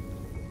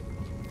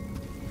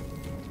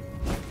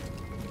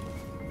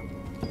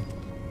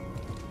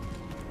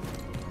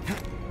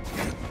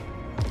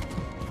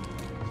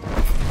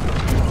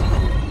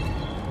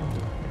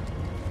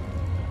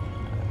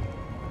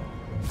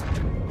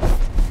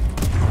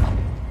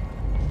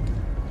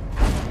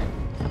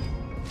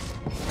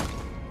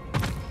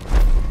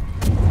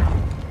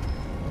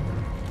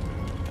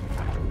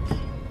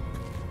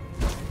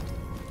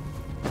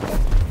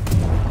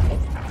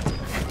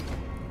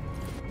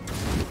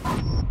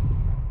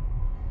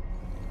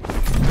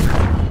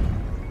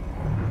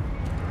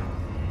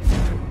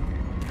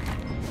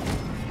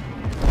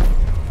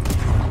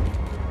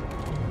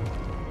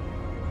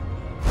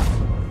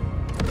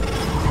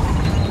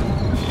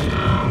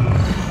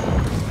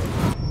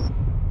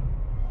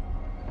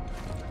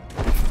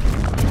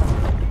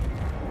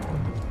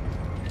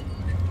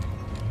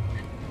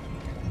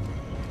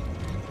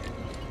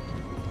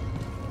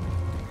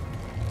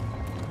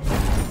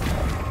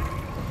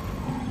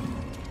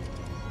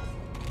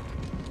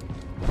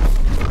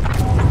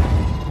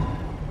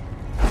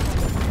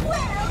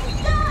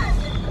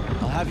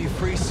 Have you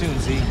free soon,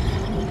 Z.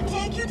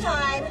 Take your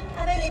time.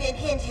 I've only been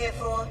pinned here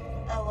for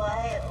a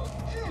while.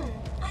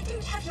 I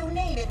don't have your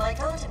name in my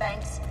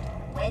databanks.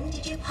 When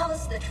did you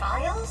pass the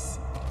trials?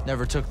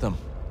 Never took them.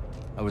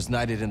 I was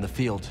knighted in the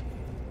field.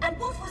 And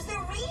what was the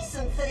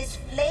reason for this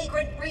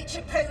flagrant breach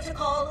of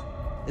protocol?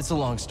 It's a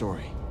long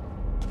story.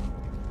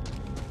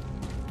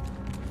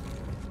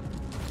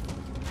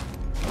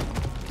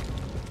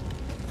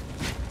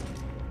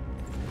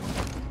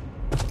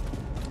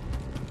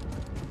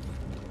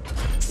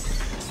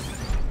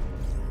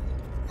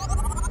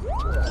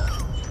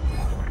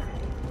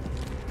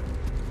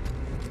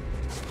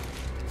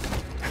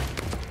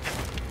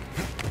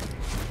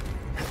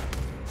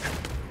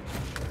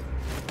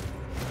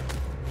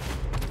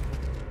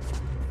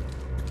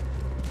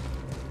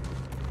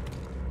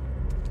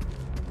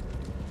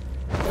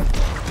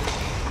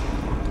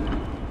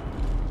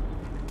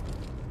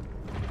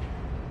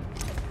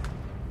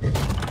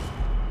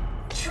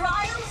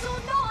 Trials or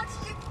not,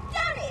 you've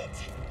done it!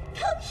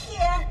 Come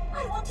here.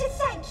 I want to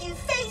thank you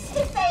face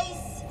to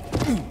face.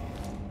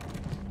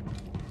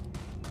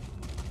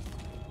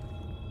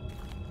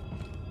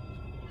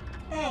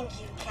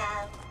 Thank you,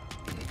 Cal.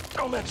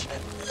 Don't mention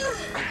it.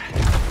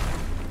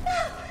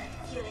 Now,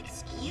 if you'll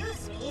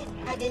excuse me,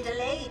 I've been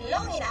delayed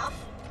long enough.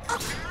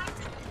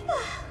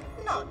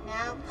 Not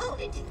now. Hold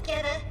it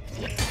together.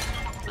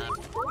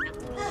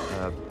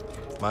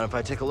 Mind if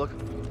I take a look?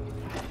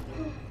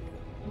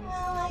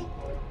 Well, I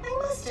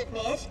must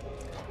admit,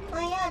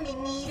 I am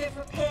in need of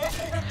repair.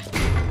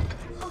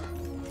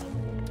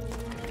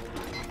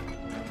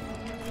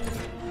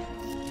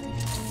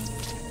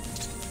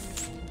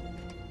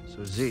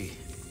 So Z,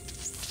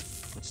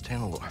 what's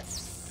Tanalorr?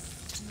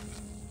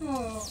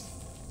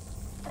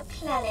 A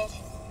planet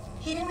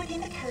hidden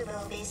within the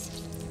Kobolds.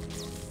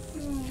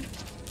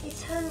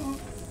 It's home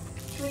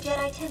to a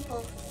Jedi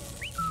temple.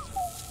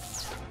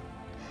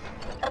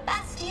 A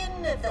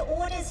bastion of the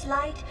Order's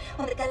light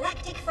on the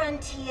galactic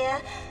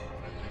frontier.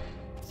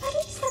 At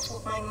least that's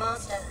what my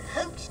master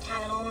hoped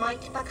Tanalorr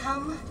might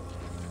become.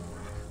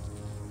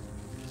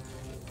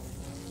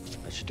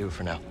 That should do it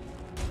for now.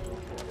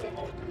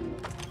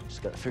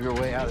 Just gotta figure a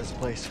way out of this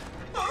place.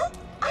 Well,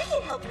 I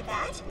can help with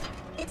that.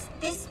 It's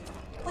this...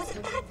 Was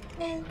it that?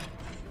 No.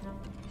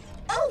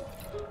 Oh!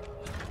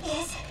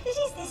 Yes, it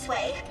is this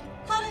way.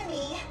 Follow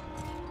me.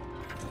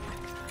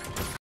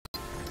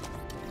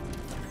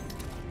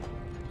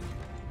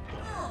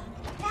 Ah,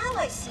 now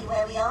I see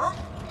where we are.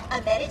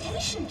 A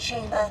meditation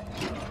chamber.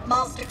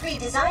 Master Greez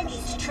designed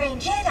these to train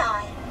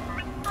Jedi.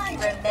 I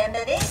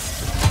remember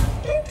this.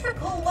 Don't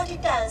recall what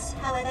it does,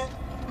 however.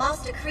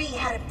 Master Greez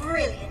had a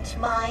brilliant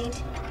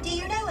mind. Do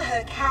you know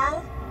her,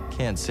 Cal?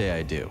 Can't say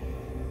I do.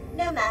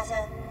 No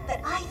matter,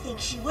 but I think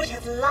she would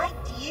have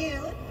liked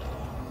you.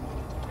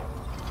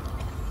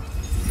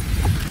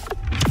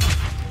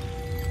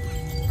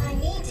 I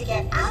need to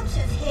get out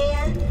of here.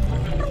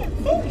 I am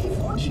very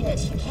fortunate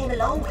you came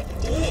along when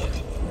you did.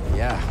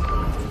 Yeah,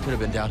 could have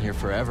been down here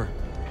forever.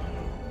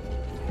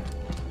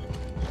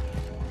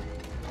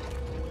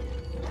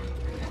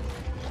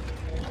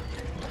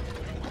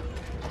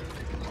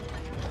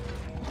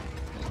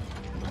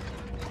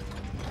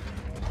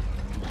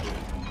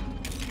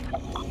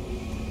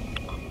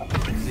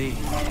 Z,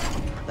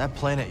 that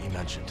planet you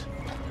mentioned,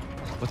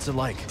 what's it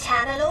like?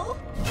 Tanalorr?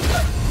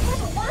 What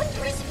a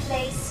wondrous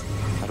place.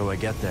 How do I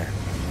get there?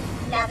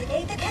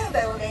 Navigate the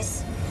Kobo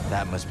abyss.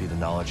 That must be the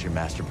knowledge your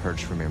master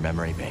purged from your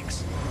memory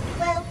banks.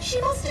 Well, she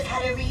must have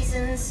had her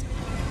reasons.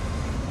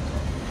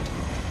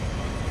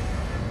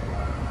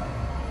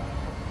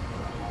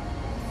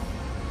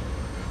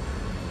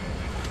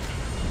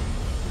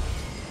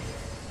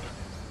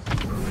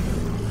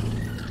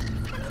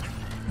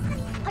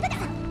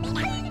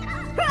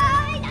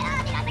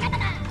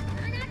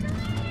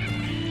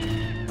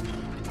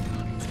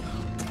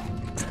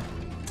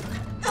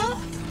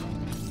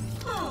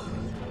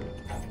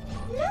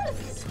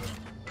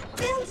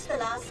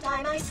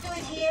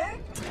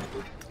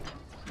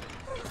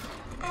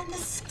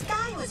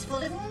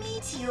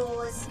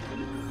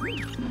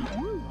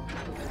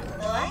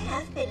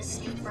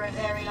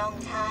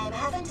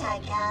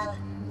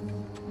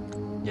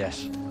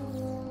 Yes.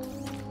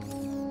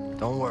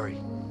 Don't worry.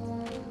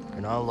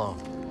 You're not alone.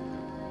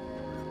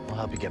 I'll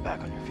help you get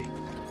back on your feet.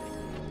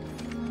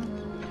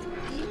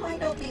 You might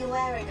not be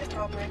wearing a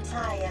proper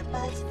attire,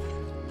 but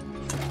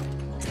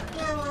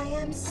now I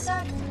am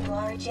certain you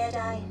are a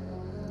Jedi.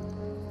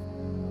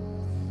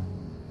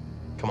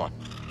 Come on.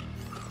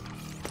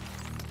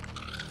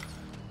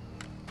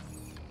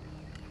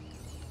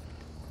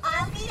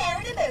 I'll be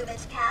there in a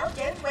moment, Cal.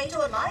 Don't wait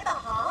on my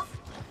behalf.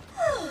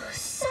 Oh,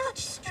 such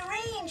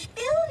strange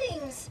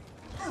buildings.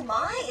 Oh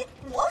my,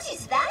 what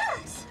is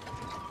that?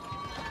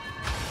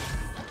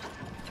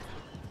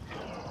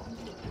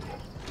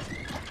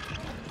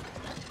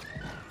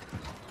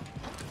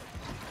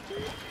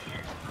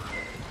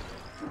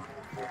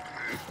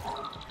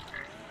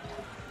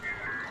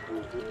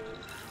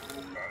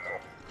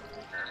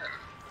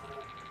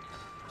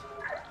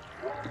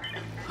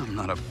 I'm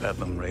not a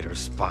Bedlam Raider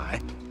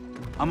spy.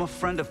 I'm a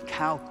friend of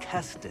Cal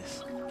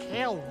Kestis.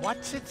 Cal,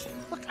 what's it?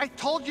 Look, I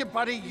told you,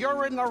 buddy,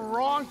 you're in the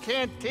wrong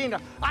cantina.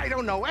 I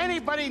don't know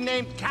anybody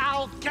named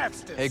Cal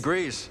Kestis. Hey,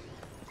 Greez.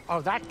 Oh,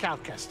 that Cal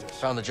Kestis.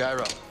 Found the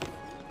gyro.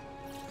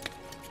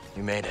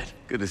 You made it.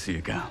 Good to see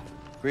you, Cal.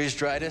 Greez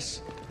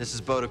Dritus, this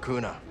is Boda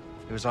Kuna.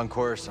 He was on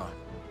Coruscant.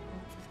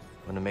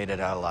 Wouldn't have made it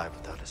out alive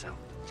without his help.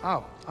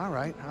 Oh, all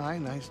right. Hi,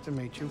 nice to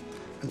meet you.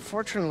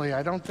 Unfortunately,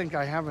 I don't think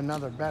I have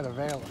another bed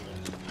available.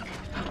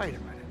 Wait a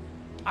minute.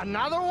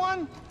 Another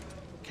one?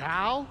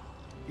 Cal?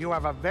 You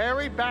have a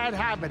very bad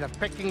habit of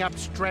picking up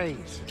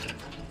strays.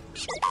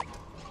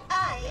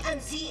 I am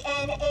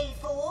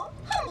ZNA4,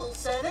 humble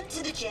servant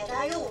to the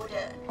Jedi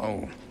Order.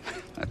 Oh,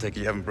 I take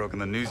it you haven't broken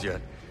the news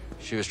yet.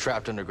 She was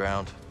trapped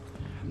underground.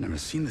 I've never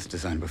seen this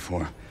design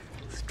before.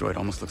 This droid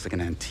almost looks like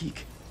an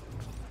antique.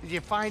 Did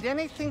you find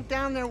anything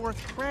down there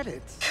worth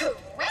credits?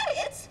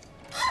 Credits?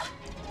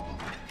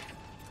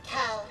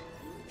 Cal,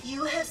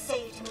 you have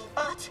saved me,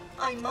 but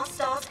I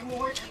must ask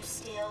more of you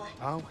still.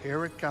 Oh,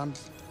 here it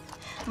comes.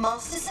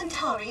 Master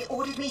Centauri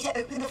ordered me to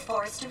open the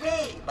forest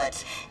array,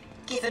 but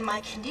given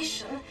my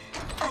condition,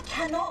 I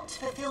cannot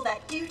fulfill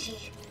that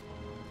duty.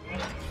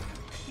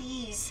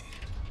 Please.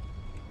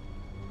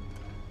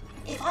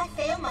 If I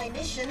fail my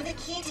mission, the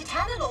key to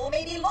Tanalorr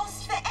may be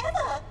lost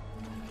forever.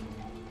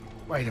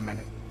 Wait a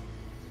minute.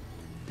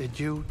 Did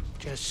you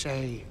just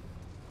say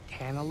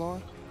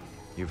Tanalorr?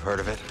 You've heard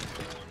of it?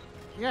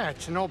 Yeah,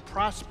 it's an old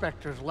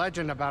prospector's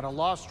legend about a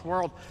lost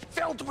world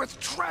filled with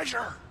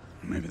treasure.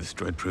 Maybe this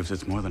droid proves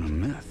it's more than a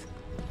myth.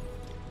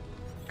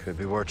 Could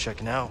be worth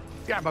checking out.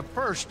 Yeah, but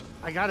first,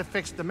 I gotta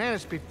fix the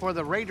Mantis before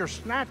the Raiders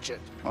snatch it.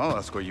 I'll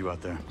escort you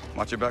out there.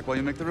 Watch your back while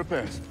you make the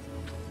repairs.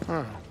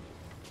 Huh.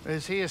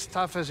 Is he as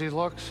tough as he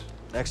looks?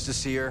 Next to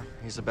Seer,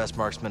 he's the best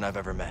marksman I've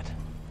ever met.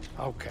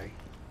 Okay.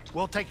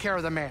 We'll take care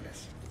of the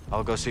Mantis.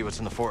 I'll go see what's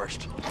in the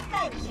forest.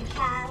 Thank you,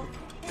 Cal.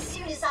 As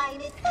soon as I'm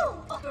in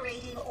full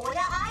operating order,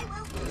 I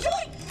will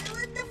join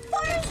you at the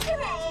forest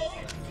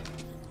array.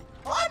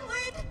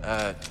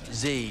 Onward!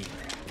 Z.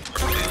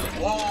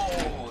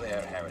 Whoa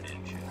there, Heritage.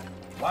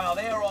 While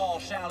they're all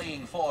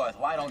sallying forth,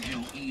 why don't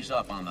you ease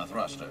up on the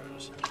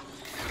thrusters?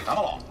 Come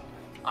along.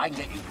 I can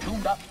get you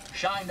tuned up,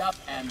 shined up,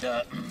 and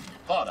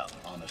caught up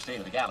on the state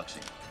of the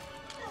galaxy.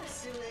 Oh,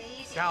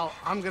 sweet. Cal,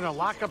 I'm gonna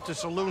lock up the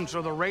saloon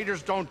so the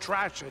raiders don't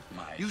trash it.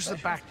 Use the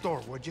back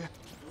door, would you?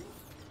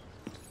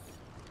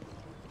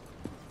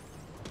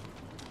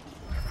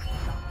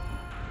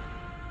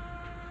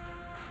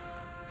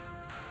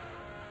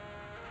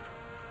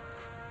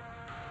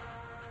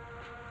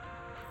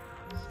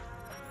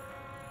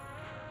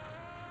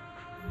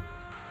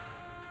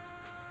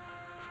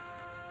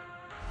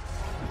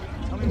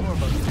 Tell me more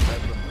about this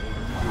bedroom.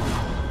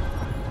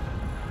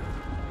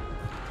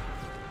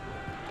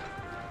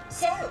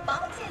 So,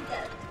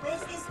 bartender,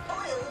 where's this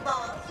oil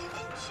bar you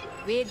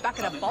mentioned? Weird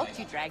bucket of bolts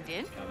you dragged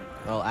in.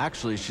 Well,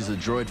 actually, she's a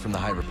droid from the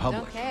High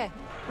Republic. Don't care.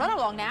 Run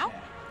along now.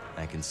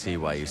 I can see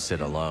why you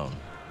sit alone.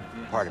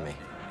 Pardon me.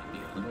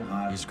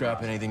 You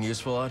scrap anything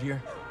useful out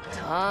here?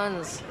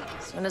 Tons.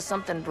 As soon as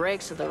something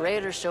breaks or the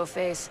raiders show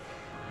face,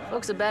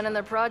 folks abandon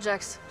their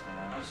projects.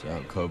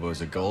 So,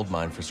 Kobo's a gold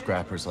mine for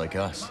scrappers like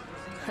us.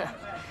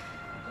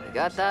 You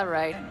got that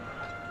right.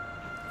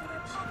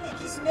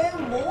 Republic is no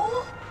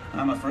more?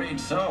 I'm afraid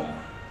so.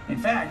 In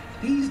fact,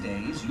 these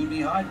days, you'd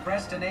be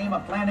hard-pressed to name a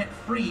planet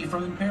free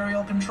from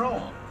Imperial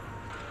control.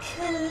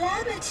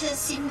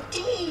 Calamitous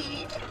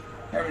indeed.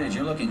 Heritage,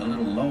 you're looking a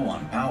little low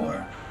on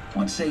power.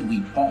 What say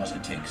we pause a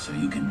tick so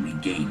you can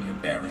regain your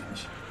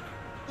bearings?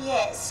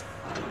 Yes,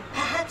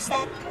 perhaps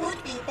that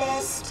would be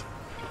best.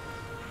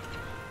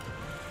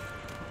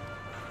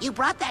 You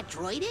brought that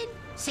droid in?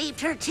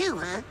 Saved her too,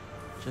 huh?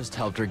 Just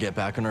helped her get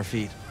back on her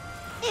feet.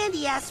 And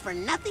he asked for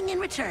nothing in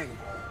return.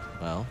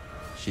 Well,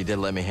 she did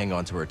let me hang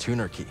on to her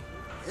tuner key.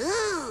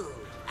 Ooh,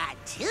 a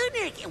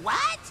tuner key.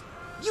 What?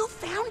 You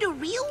found a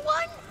real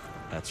one?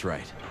 That's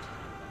right.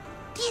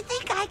 Do you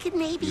think I could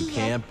maybe... You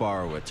can't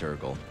borrow it,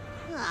 Turgle.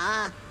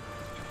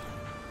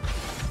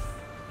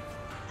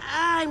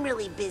 I'm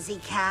really busy,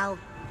 Cal.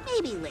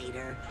 Maybe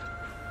later.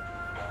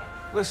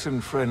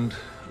 Listen, friend,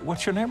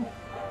 what's your name?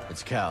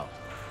 It's Cal.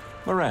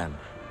 Moran.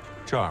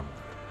 Charm.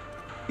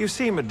 You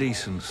seem a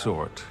decent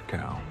sort,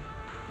 Cal.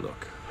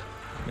 Look,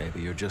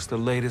 maybe you're just the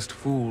latest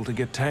fool to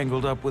get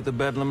tangled up with the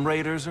Bedlam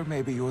Raiders, or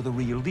maybe you're the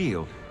real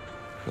deal.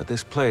 But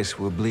this place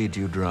will bleed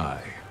you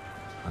dry.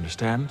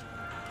 Understand?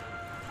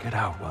 Get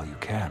out while you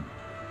can.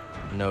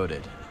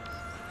 Noted.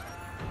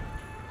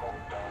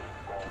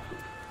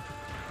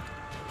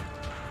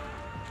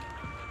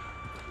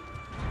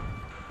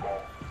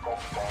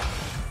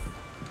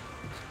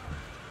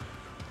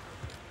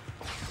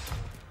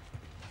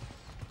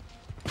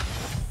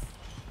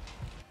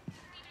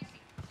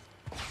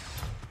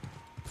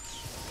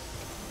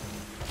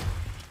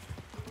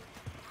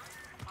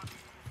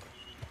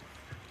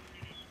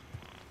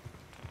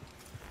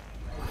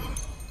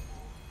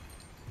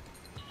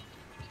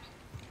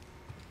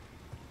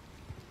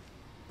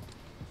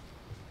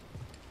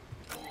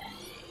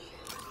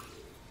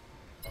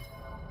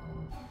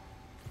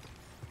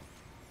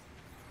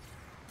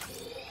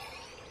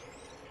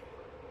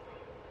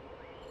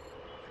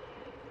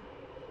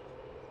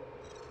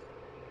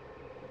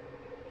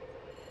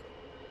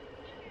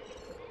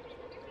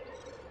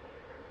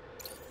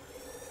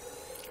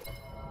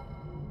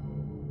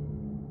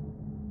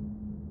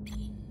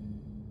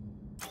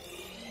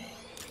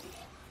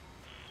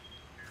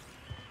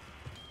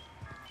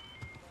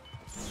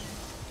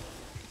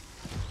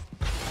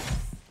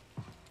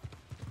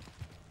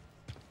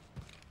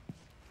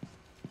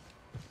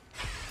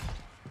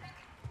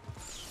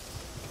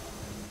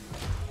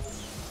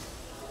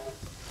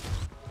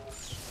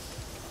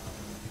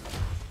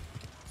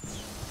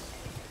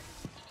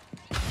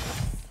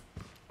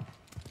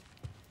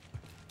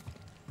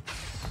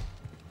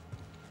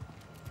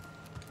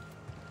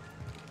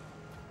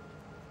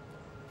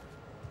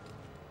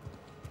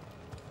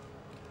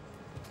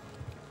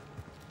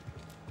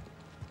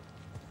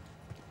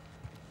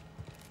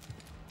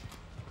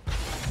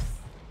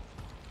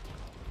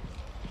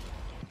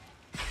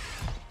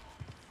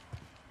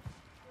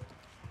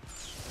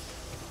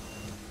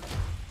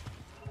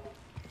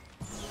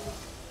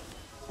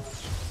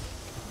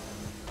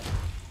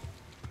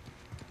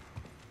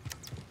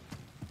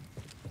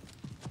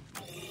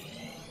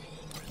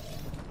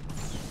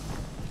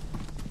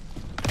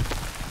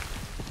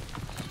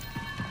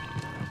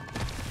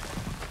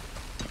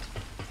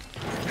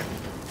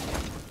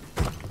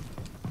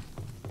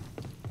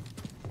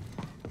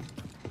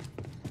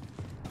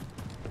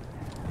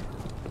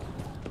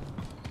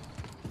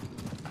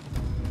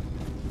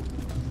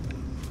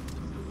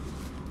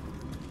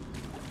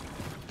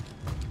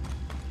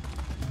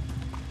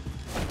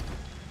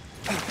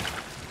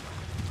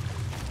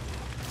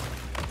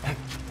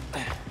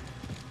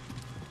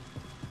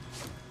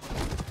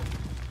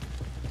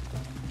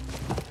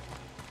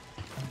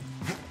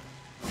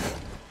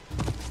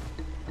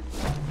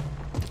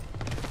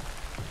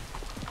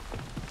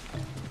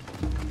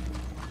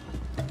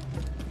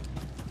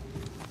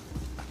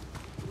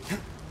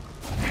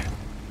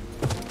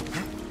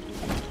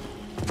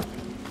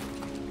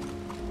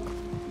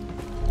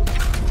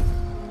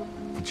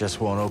 just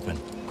won't open.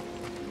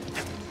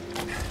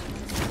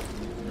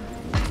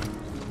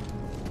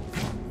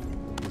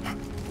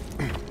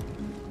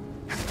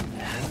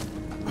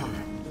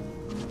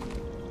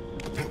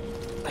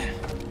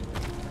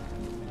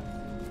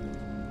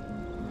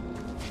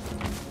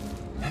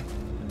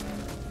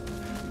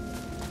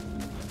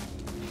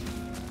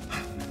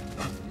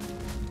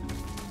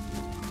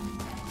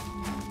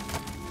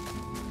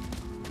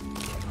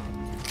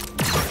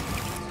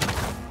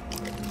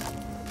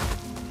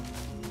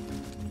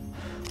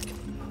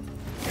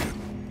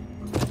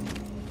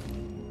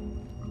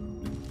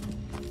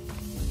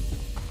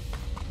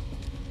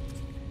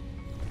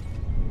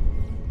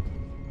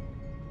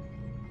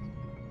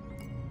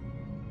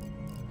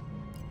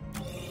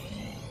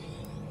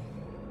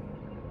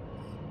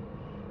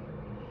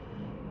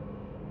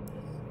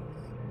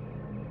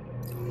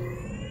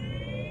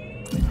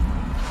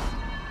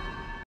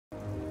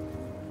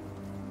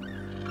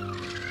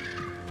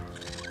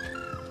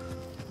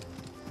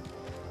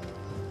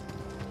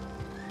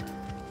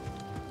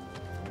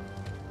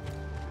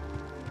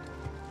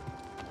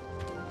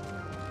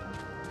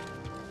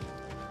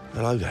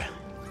 Hello there.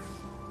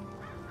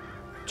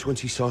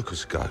 20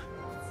 cycles ago,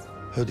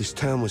 heard this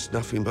town was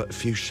nothing but a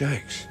few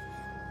shacks.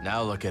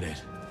 Now look at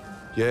it.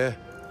 Yeah.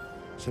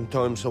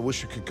 Sometimes I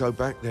wish I could go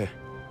back there.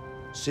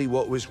 See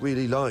what it was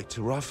really like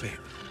to rough it.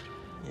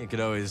 You could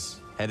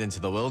always head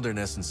into the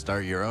wilderness and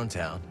start your own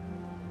town.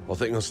 I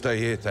think I'll stay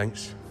here,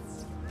 thanks.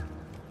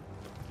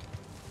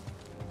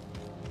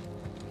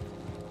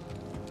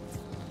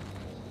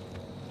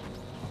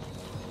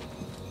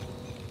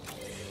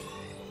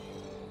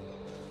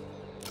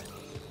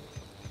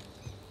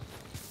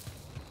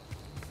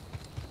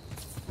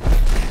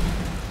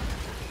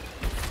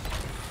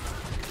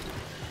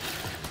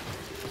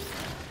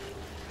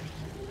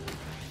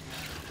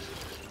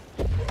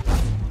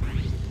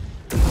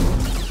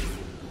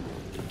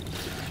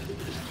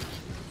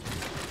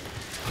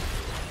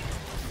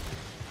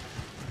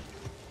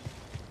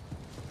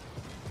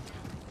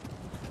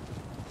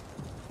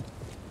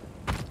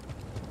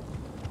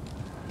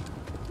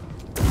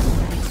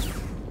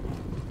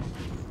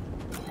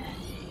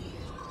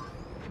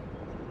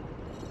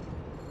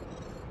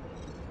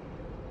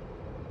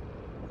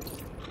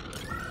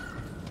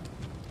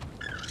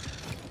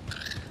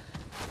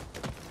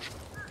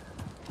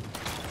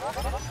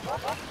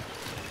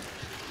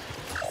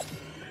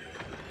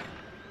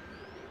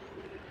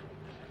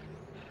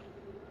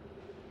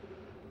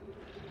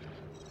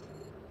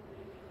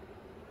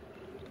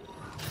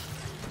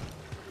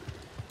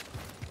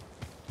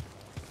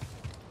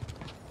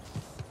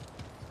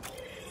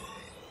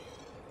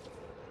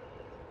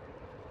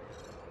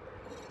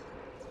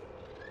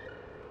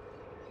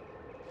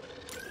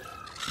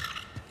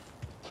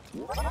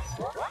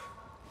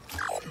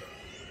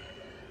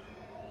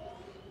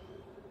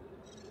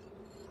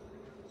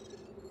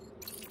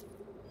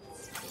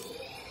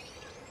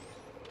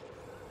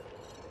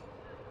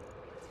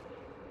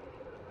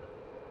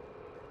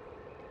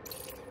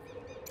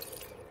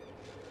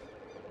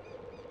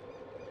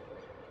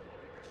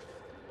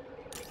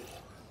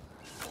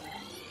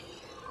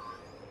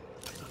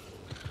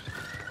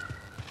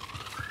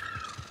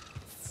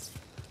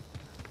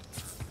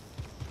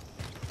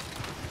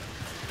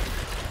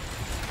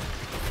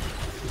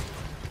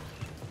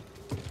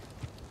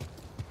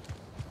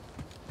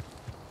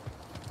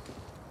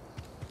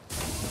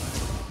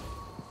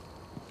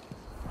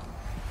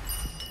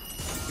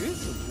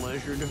 It's a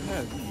pleasure to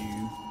have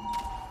you.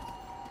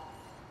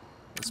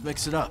 Let's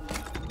mix it up.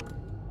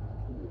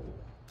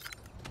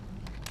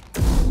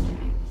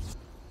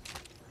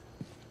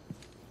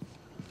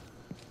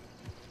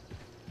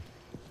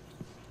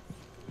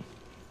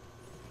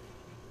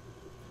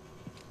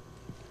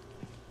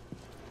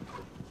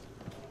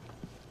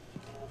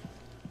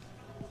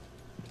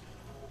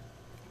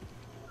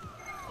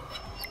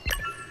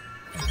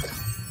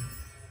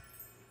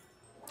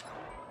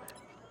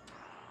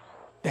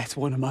 That's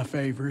one of my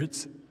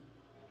favorites.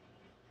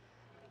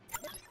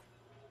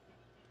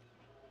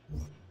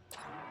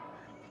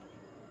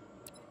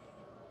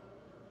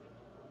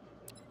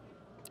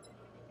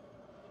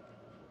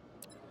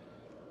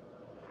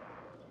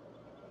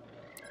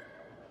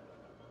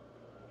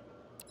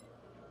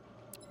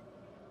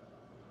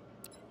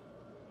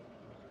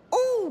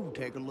 Oh,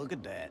 take a look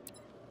at that.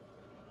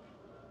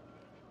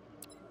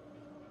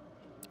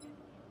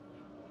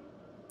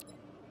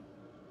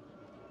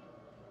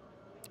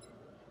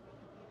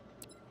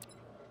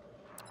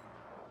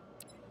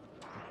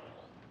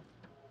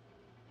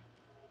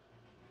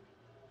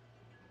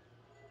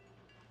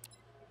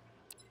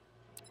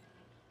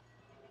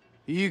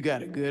 You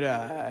got a good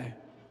eye.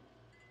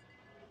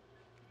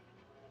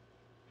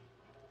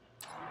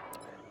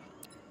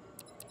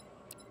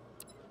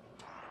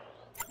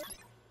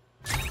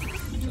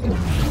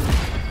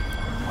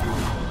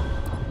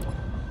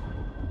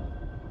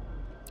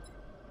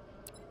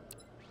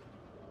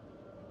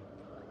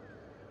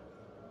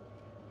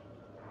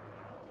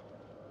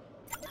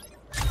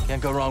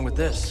 Can't go wrong with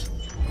this.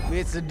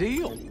 It's a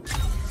deal.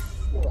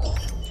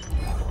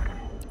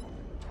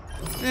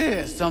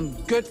 Yeah, some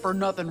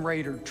good-for-nothing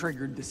raider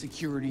triggered the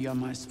security on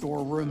my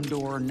storeroom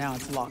door, and now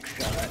it's locked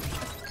shut.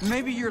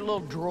 Maybe your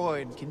little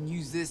droid can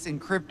use this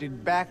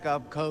encrypted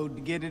backup code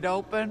to get it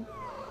open?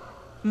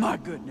 My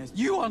goodness,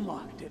 you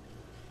unlocked it.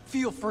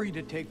 Feel free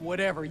to take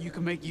whatever you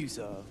can make use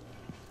of.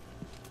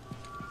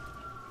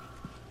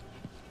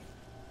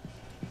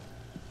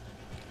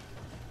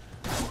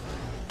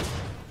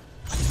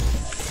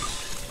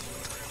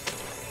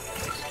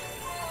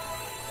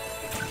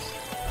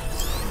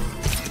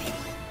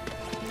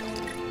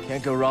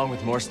 Can't go wrong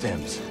with more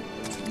stims.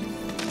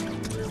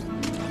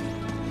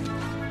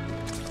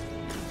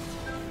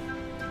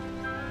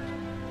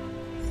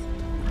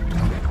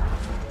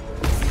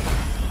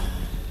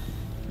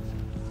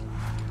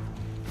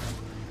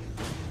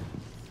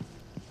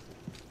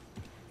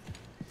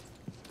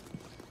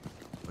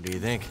 What do you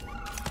think?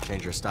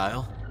 Change your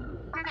style?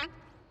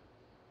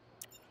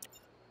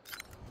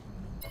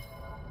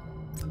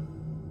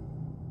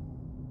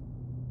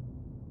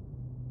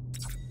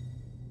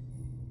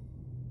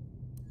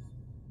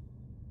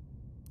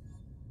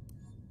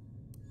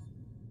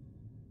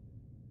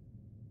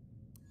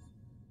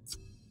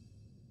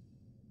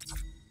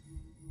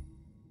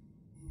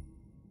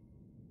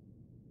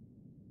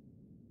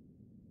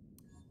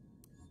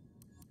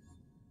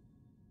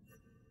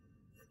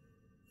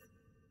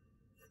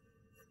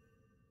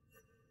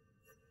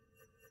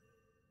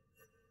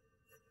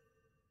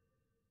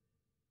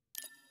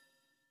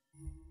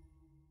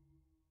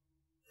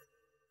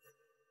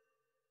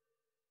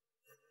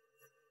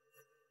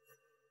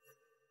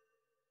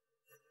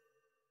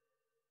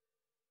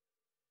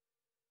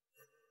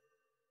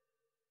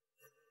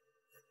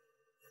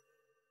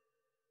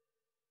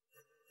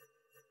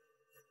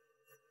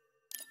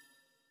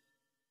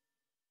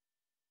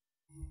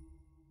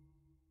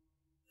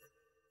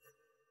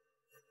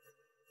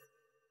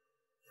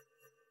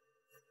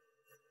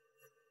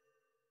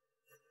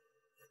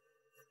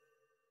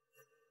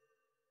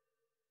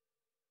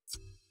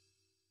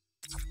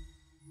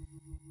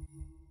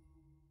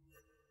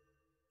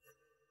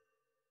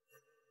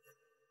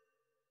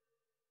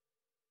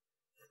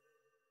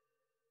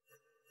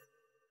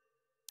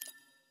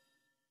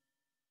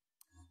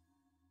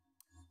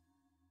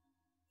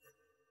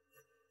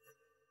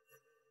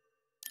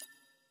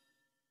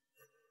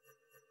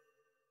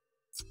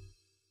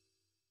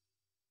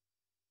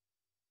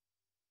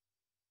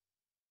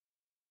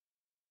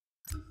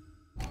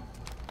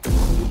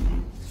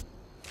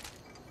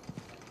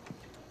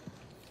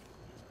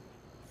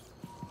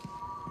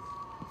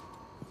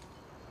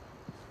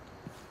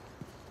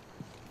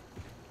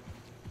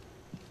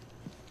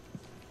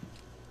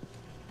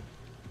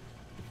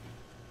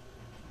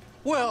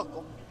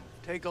 Welcome.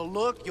 Take a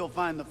look, you'll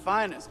find the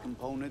finest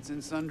components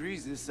and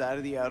sundries this side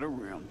of the Outer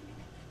Rim.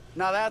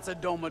 Now that's a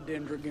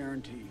Domodendra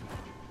guarantee.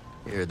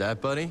 You hear that,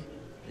 buddy?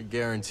 A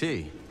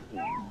guarantee.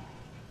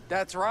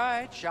 That's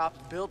right. Shop's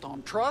built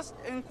on trust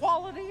and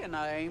quality, and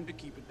I aim to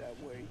keep it that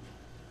way.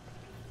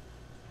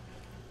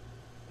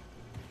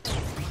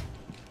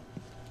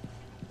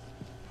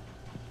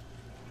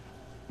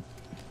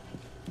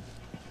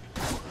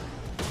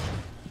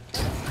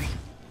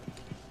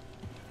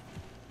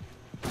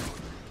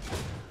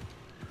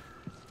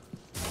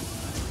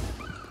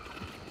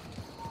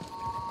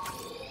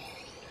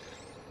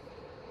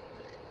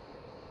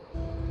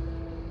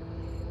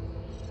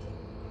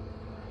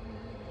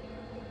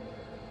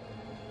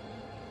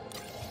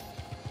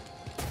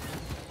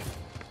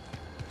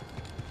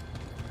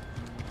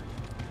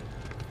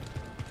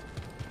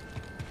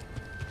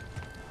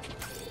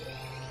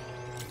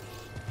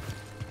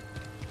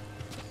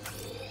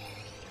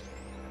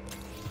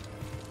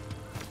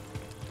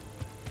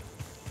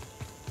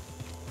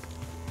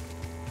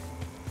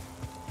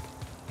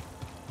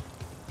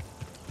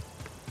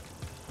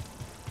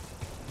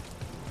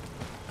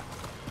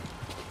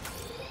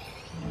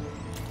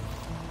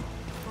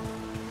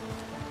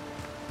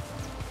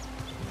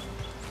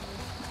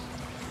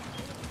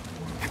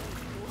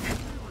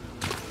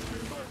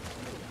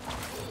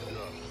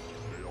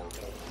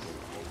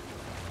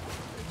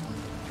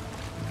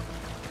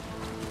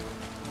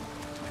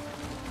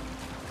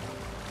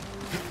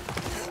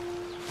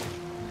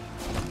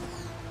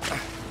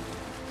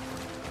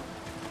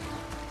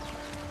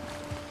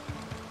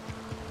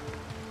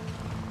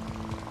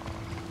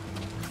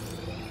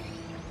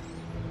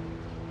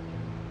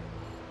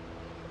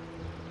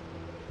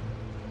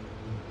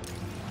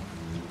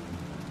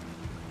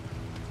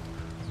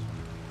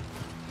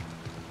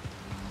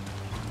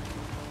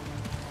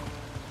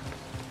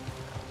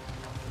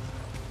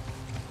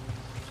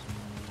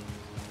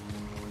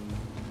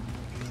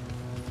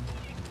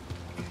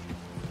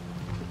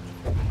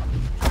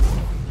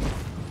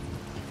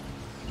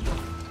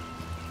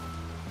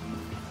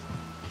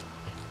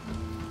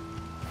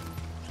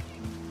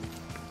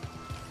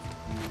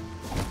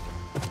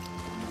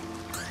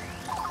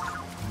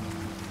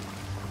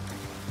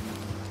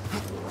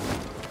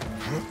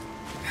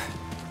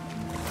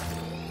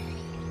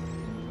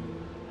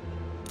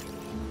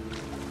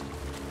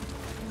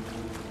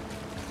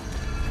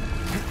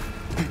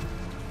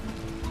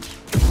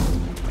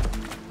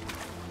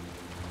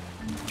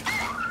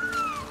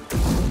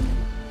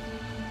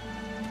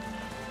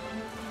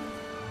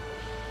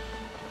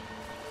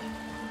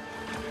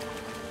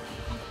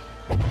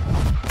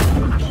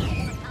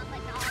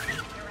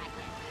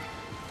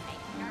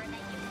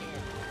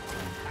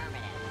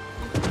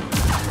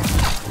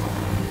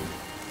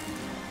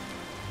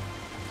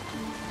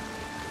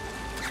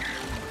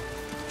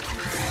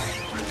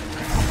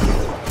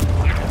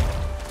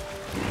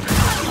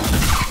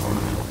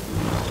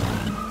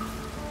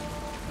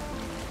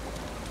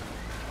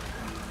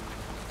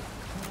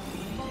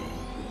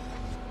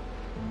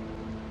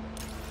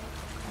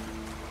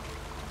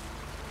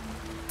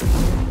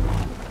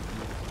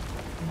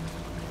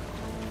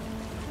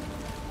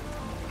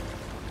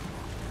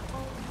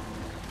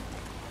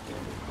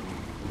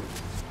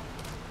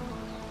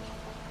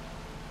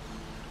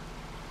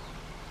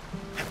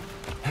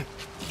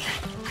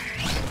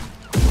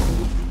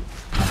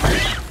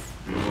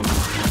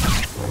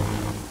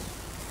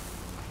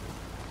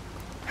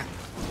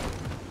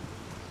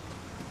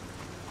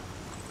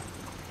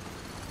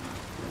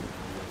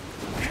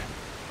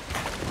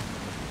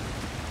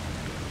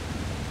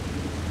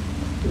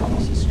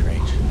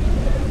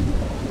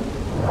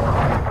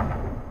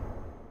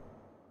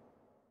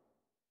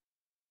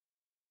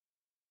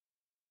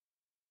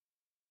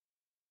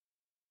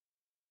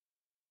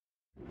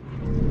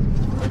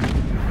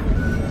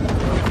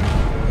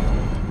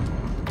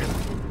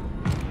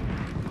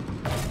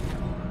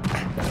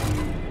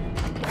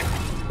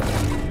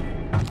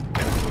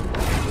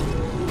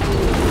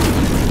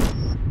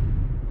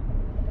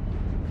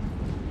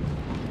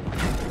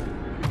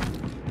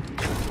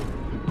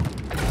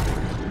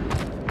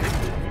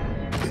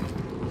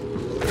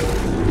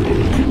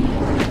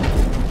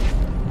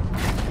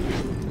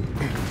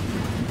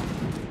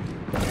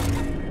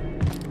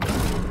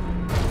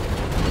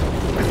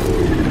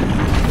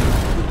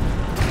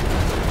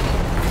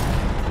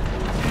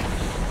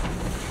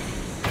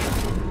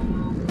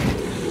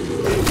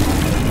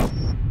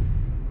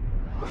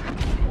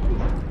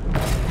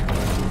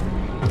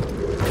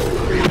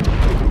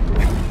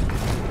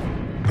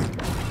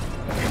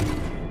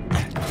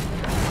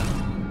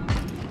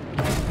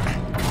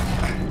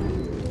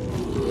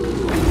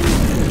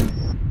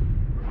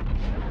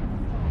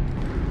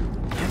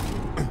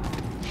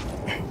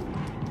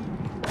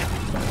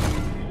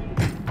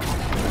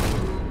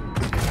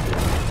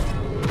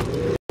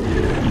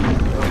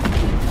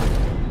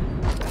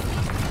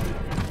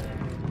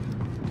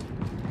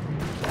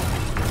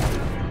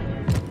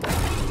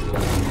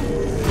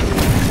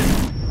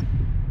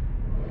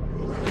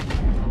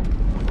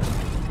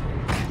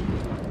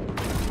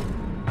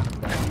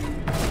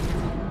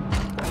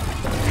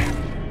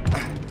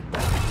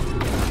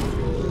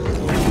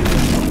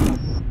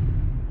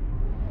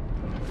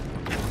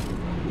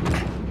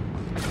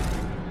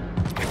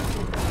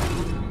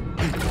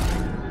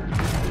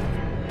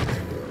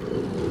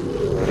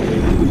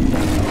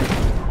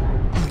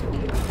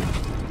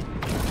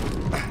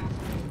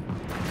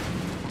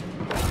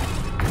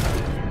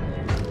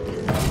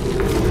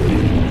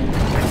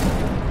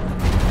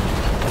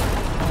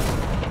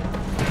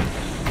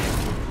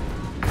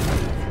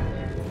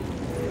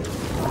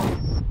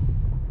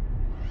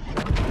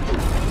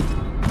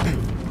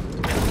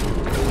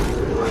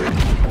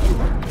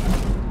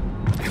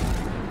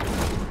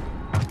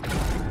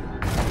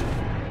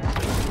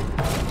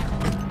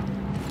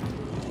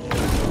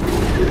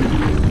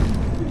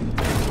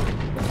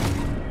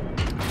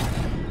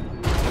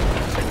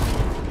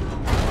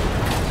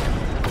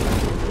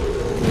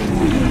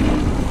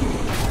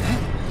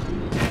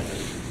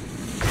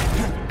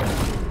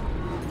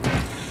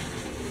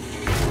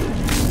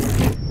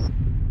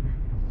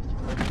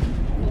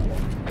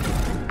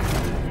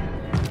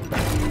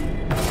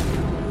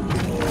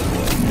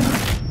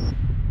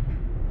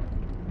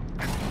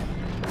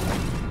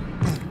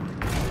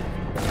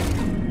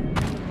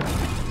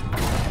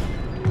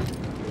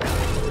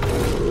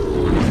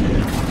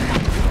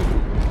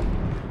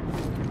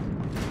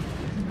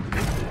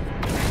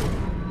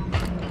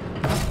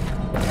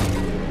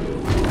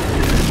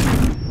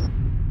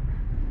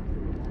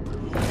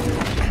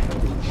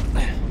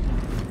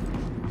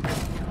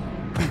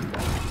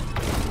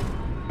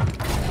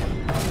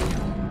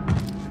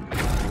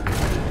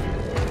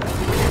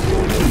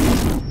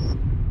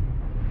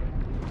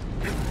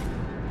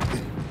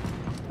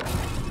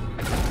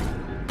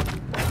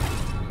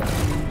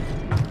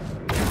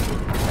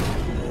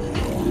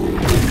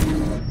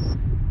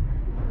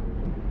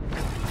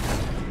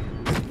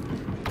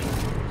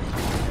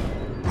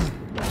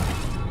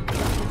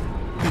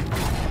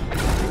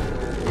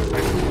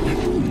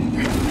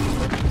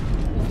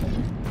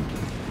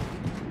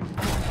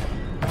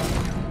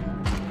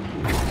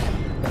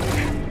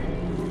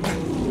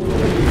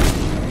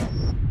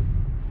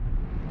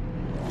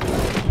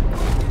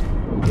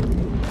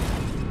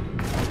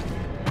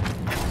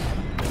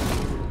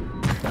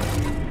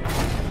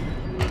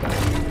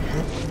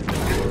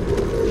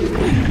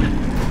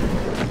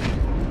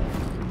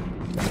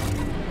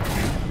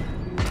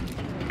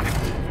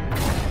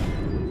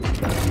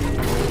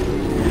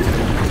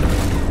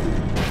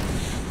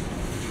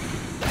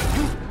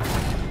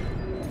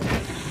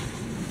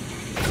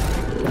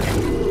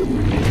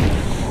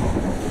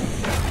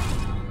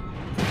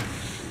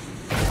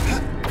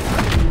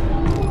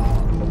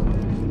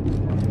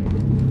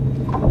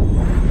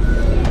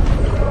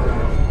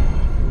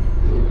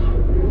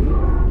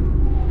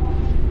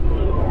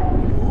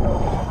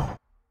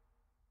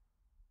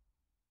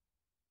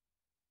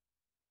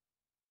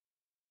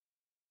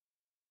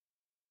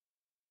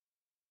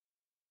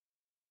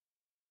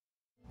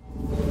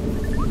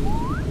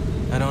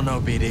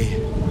 BD.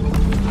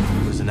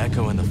 It was an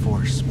echo in the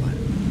Force, but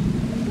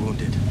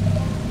wounded,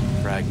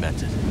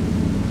 fragmented.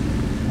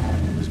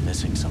 I was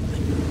missing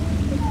something.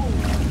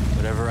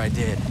 Whatever I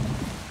did,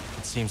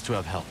 it seems to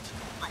have helped.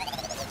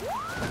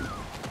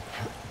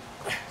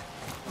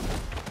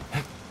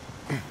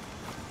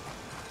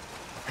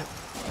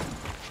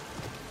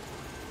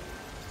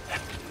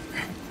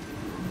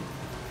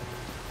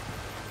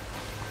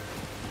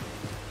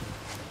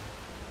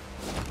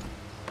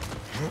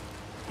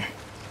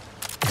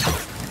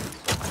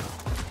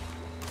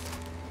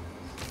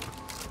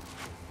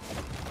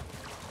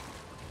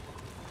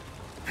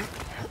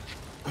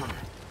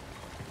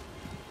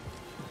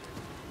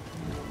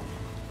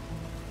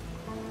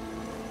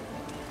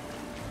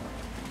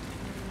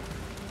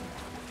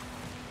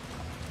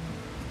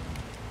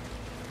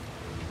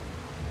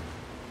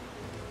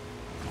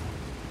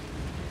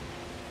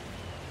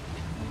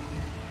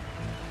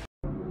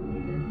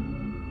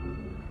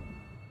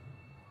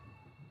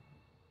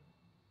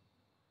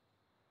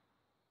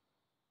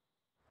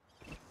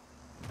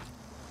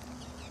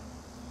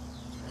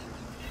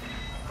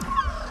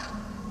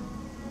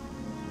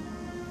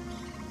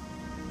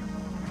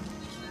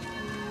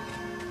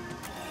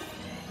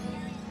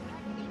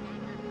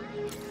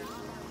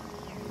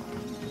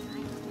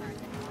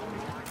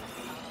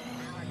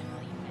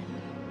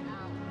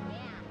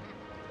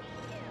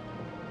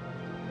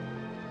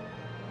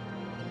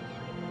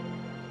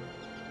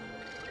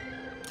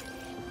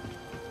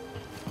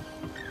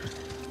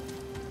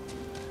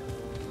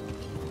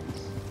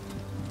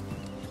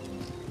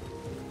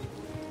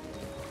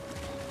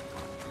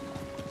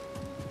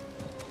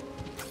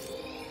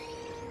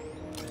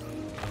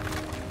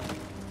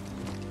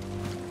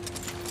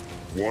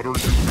 What are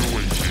you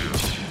doing here?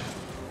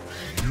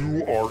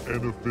 You are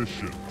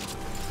inefficient.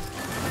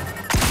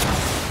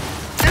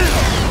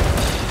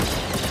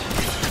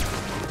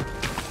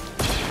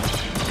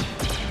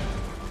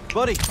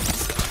 Buddy!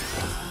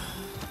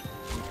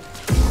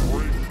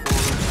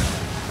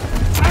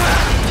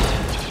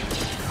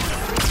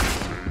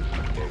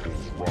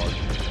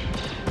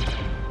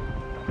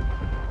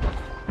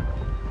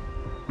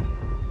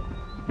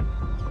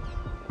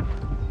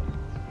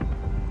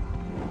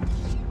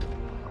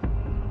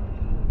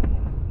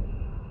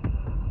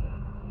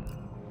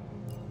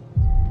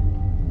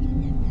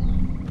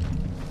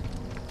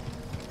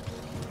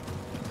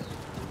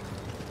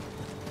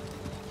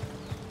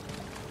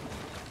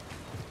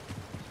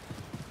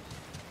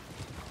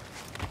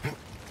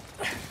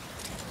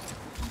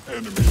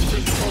 Enemy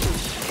discovered.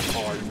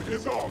 Time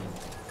is up.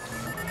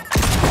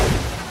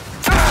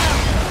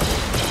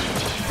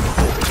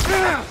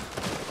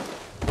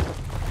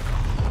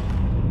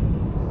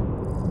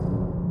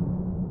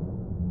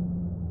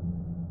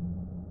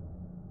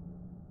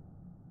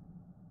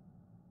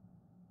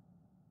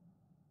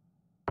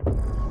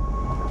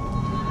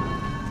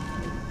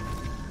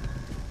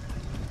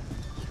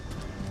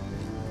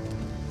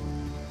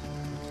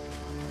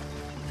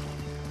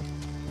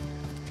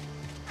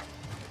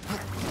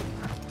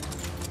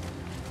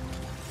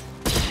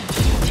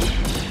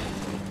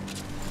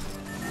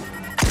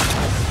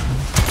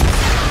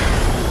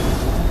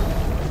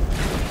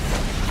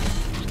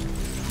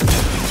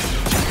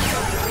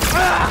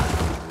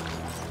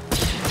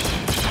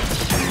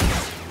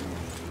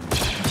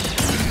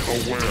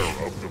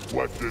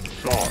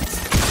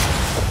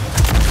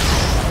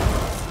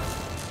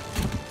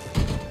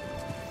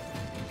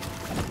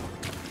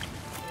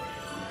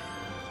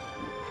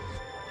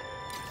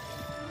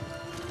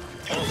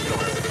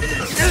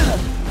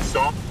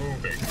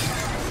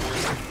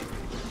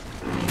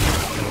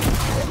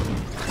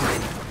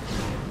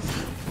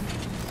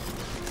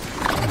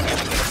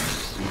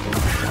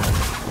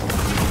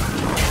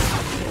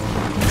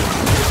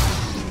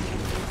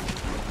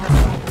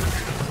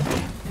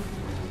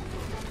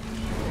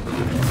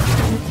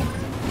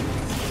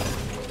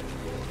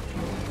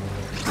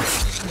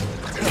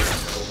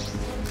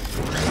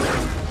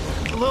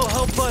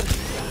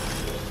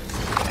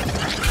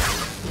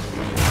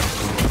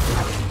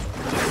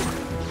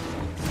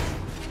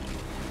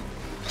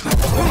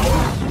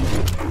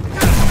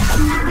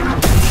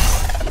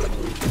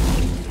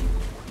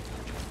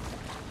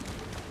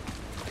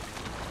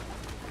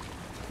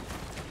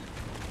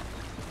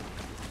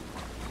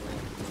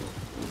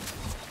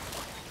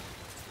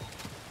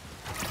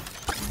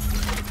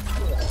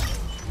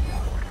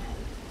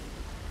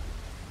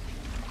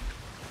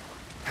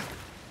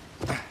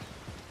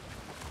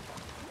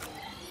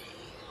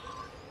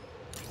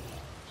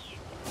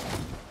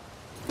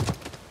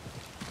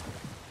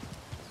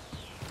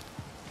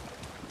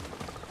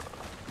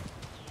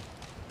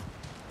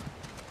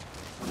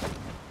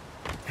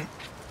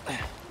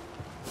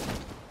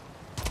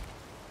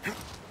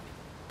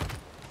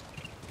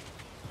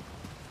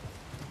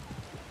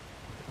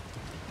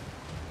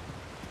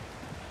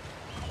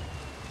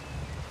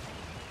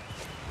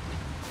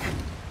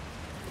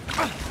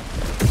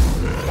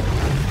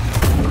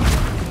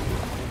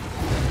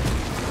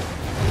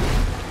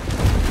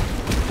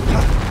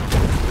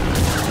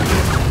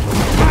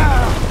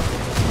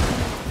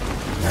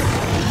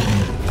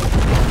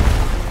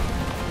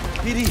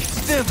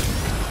 Stim!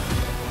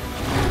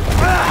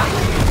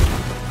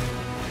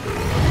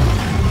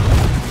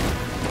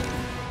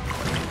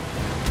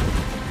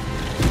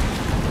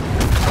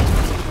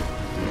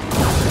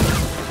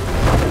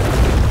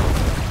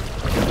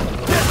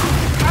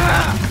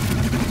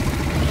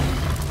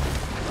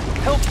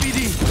 Help,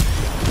 BD!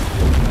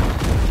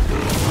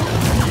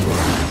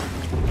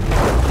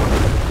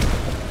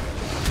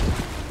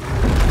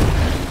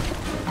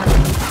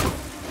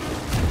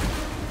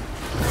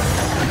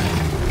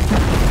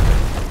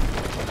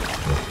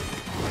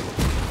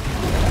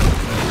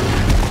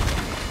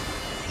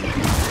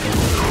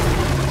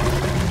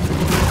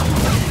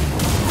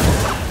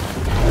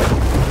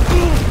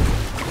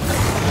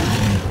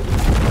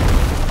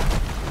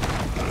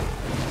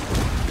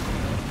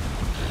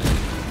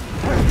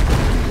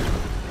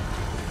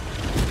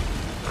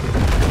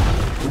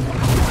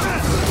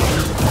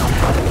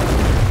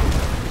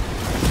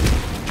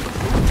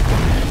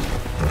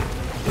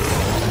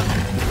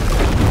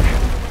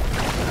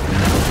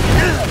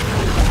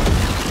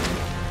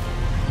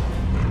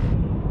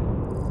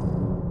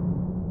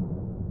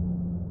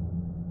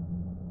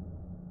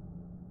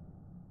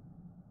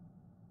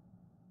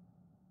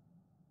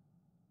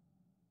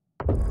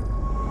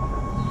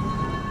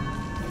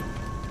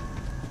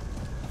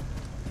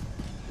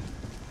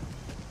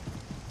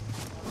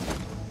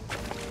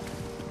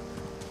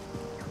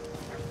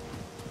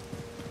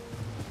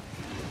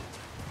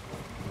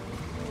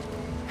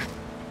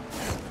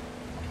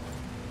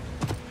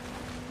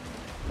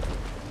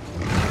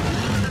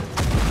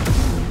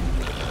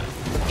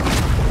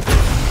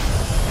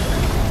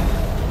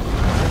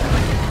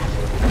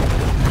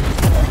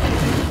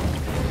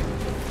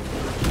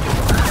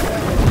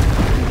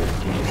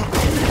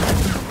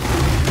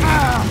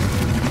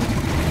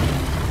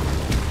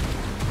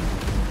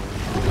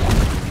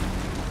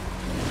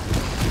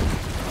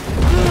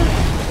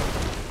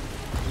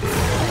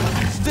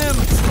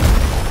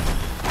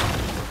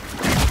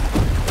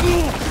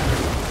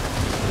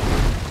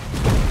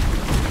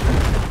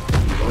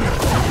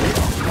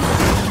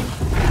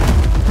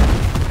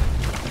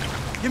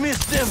 Give me a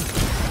stim!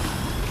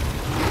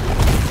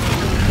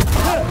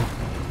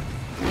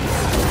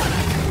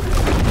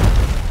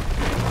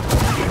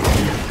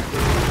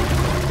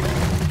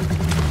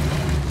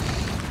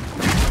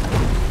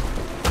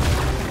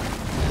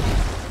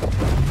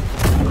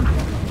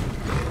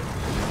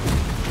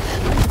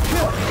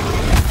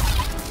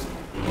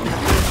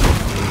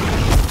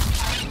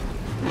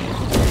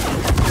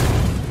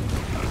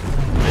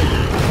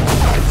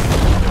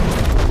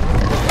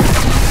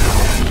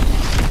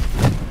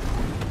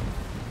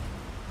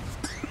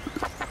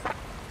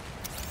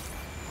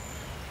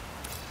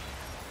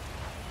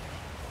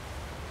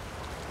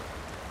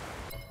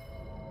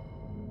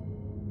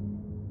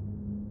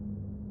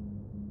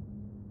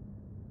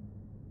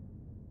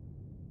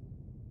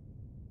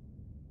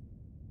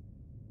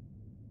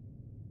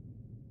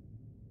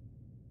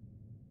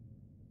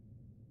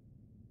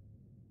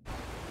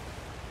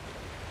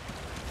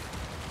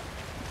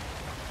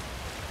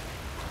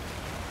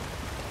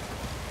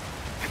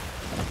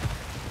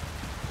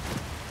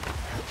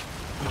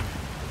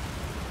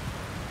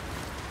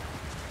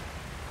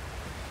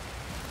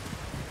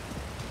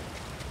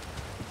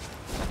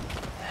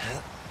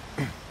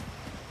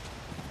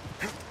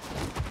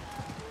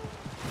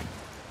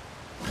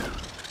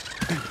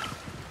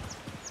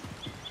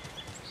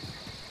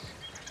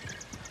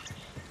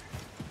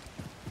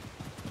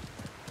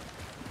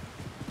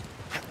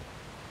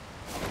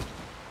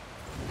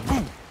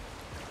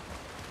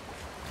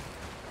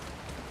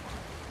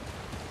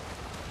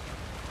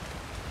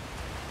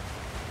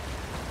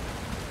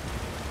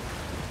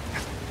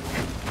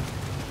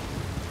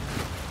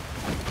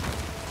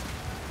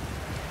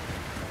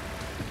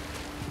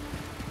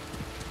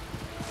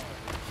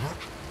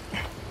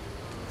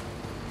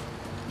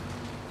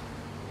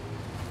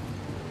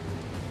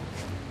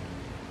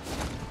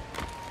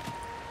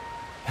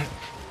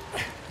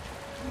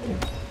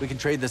 We can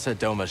trade this at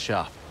Doma's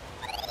shop.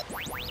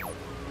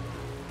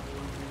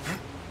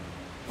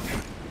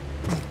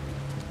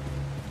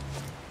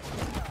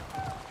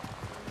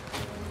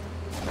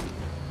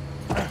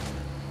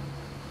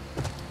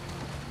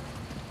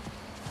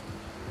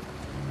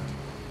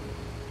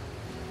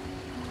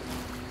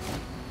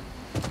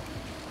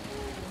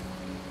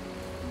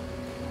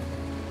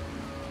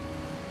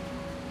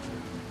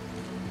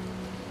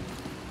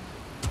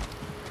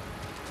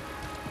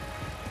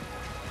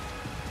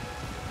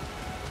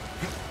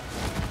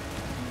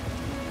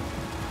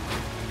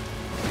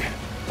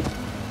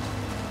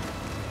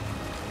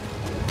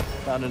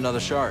 Found another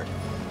shard.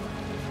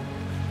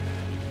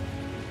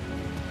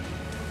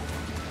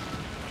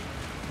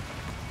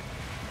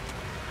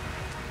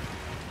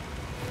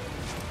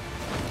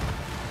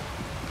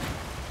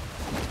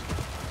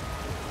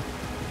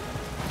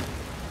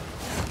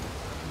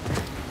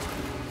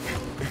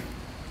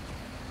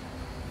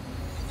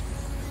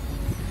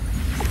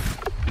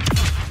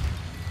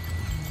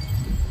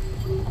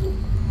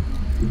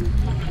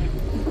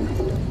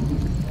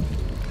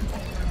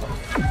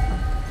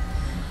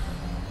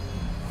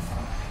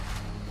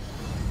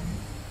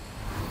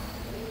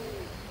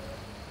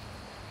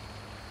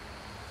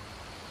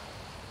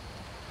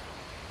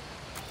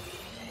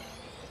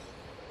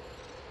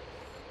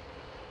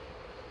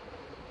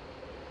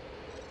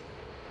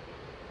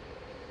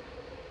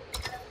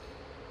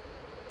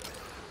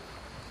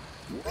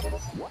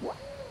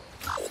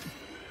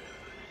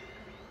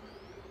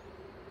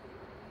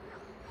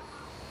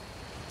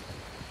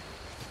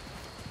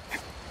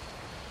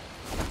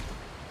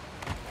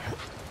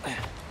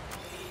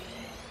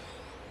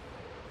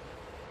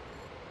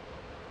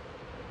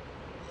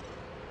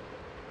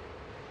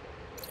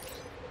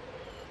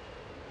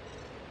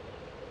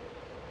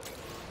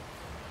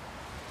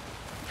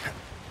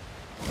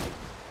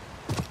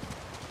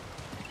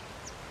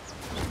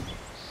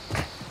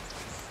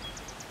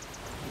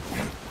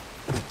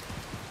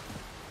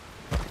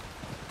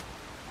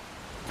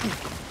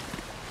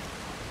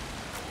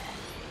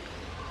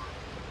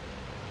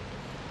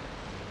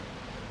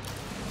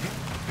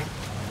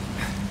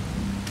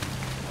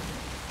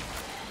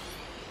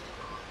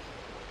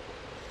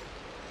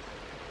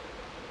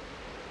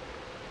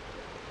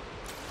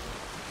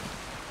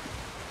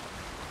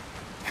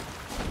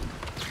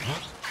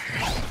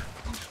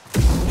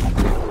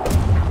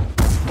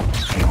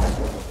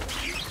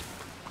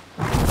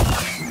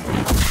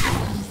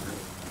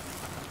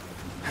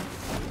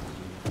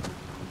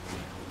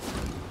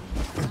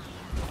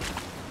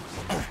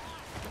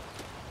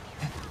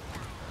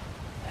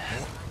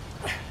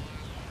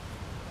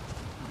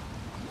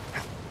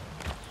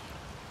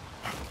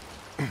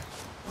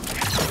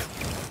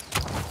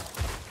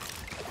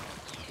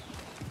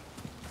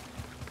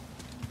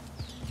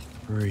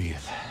 Breathe.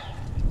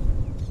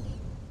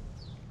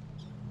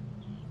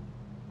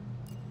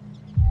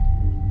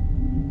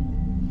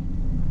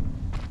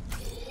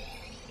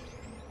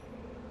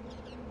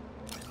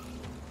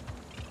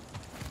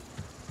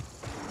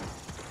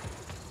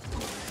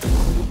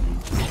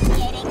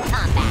 Initiating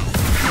combat.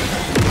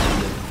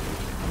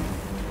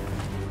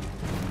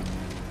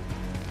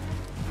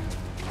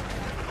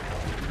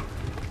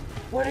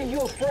 What are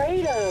you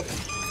afraid of?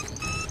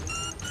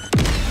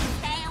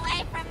 Stay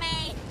away from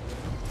me!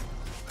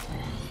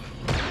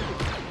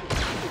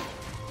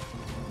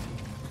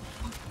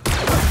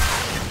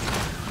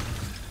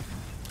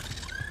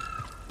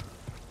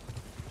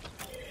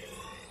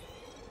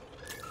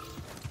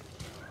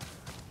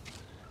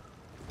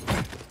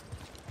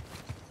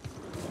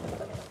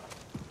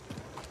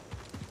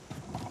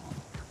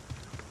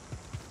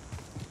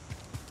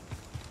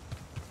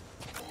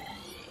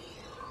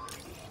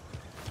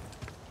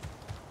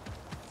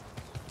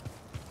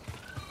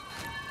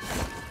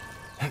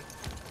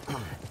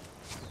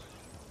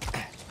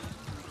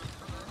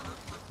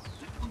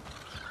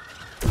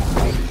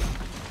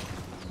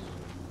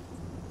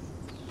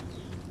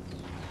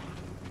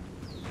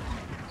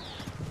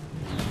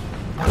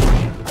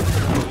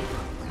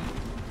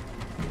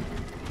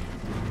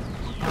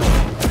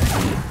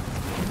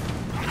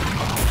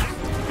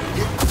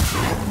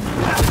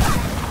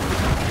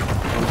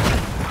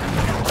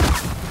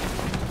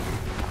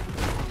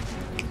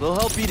 We'll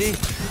help, BD.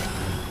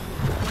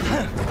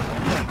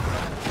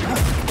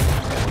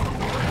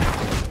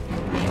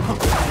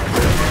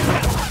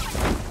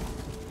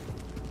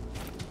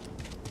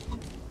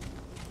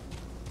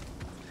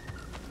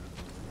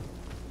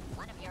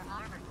 One of your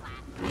armor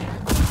class.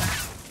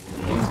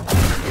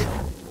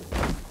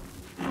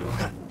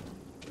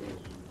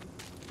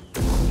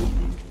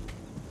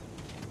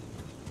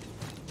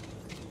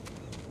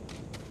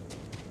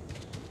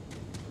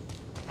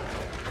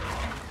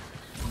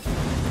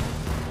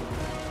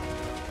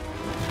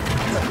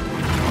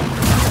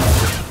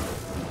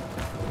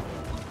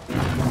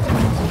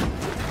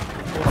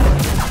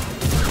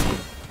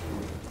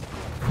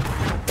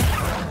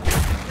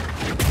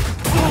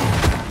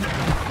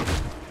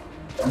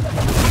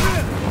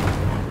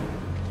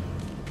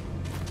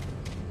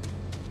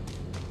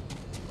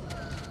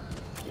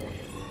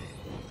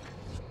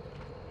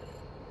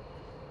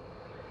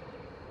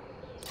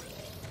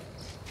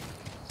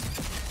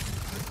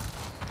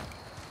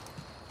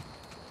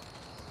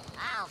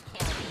 I'll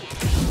kill the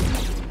enemy.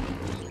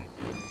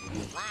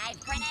 Live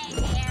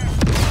grenade here.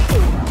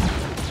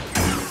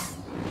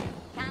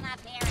 Come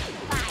up here and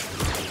fight.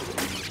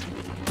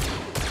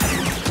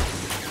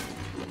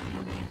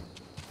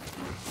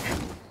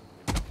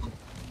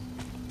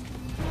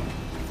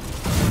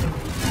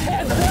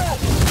 Heads up!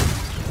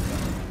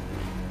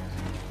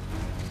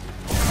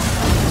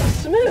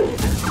 Smooth!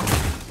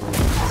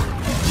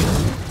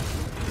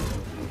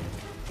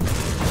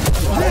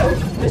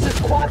 This is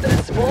quite the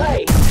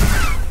display!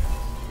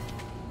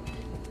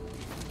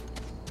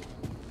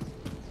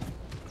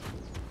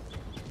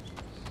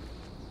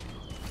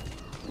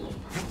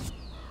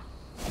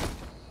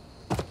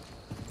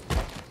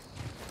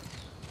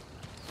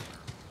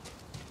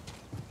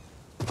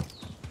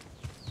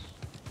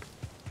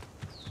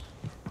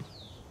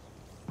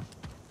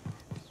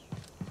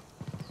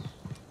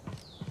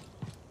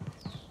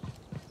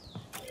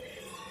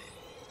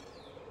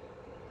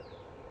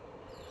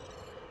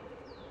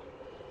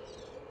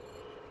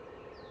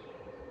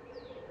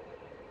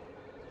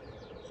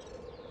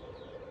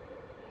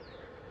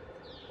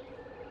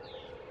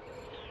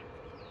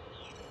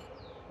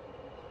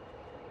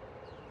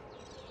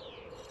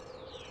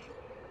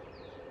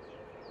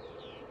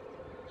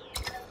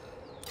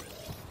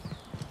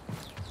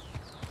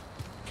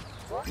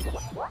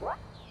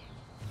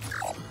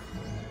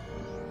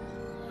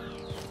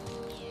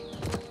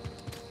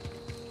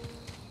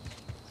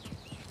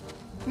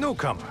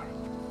 Newcomer.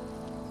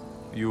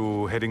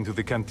 You heading to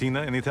the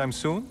cantina anytime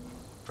soon?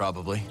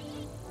 Probably.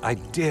 I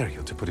dare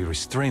you to put a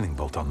restraining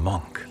bolt on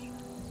Monk.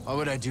 Why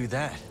would I do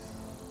that?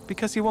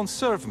 Because he won't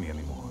serve me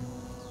anymore.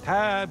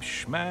 Tab,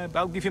 schmab,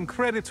 I'll give him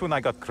credits when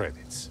I got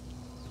credits.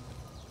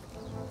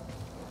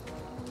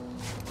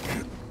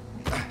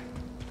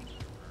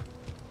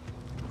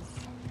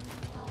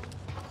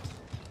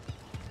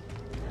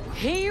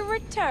 He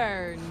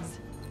returns.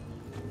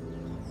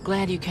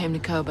 Glad you came to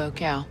Kobo,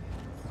 Cal.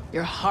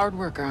 You're a hard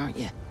worker, aren't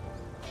you?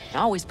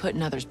 Always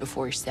putting others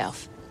before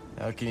yourself.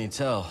 How can you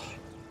tell?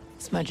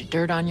 Smudge of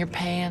dirt on your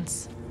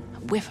pants, a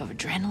whiff of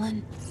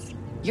adrenaline.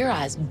 Your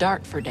eyes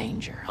dart for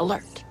danger,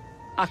 alert.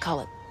 I call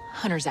it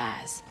hunter's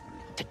eyes.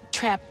 To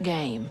trap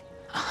game,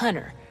 a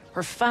hunter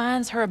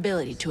refines her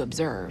ability to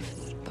observe.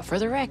 But for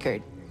the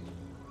record,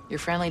 your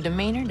friendly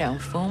demeanor don't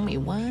fool me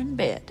one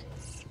bit.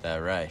 That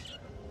right?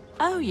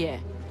 Oh yeah,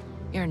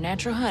 you're a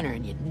natural hunter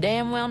and you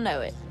damn well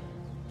know it.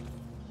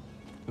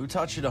 Who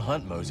taught you to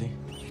hunt, Mosey?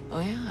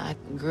 Well, I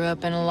grew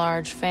up in a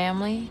large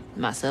family.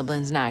 My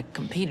siblings and I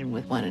competed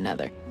with one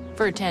another.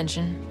 For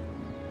attention,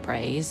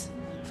 praise,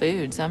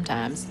 food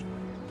sometimes.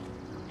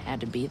 Had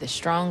to be the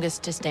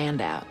strongest to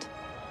stand out.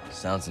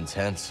 Sounds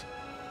intense.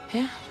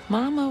 Yeah,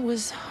 Mama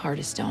was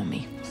hardest on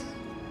me.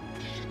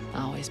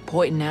 Always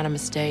pointing out a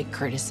mistake,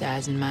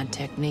 criticizing my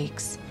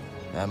techniques.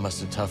 That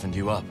must have toughened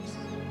you up.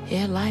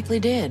 It likely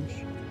did,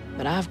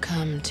 but I've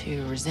come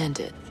to resent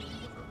it.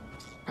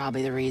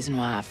 Probably the reason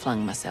why I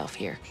flung myself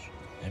here.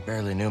 I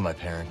barely knew my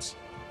parents.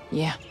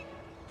 Yeah.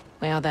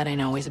 Well, that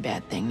ain't always a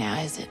bad thing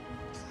now, is it?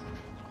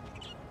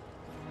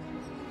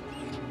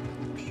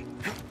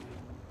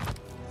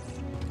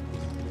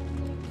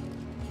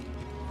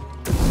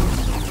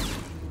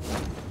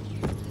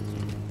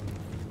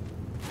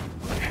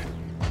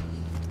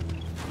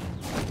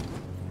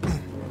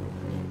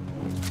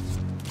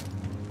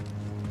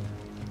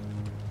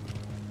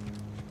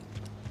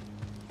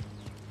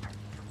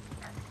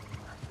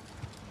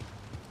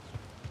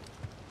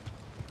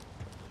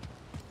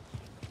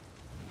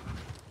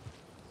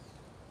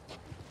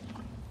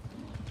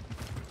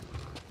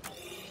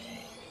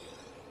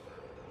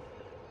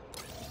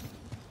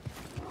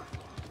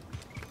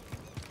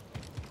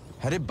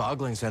 How did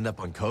Boglings end up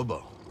on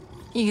Kobo?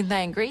 You can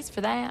thank Greez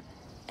for that.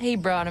 He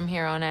brought him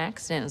here on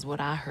accident, is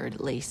what I heard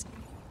at least.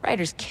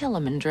 Raiders kill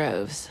them in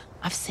droves.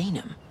 I've seen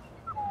them.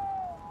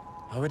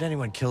 Why would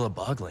anyone kill a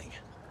Bogling?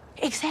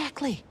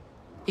 Exactly.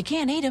 You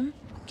can't eat them,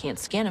 can't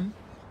skin them,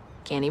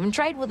 can't even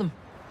trade with them.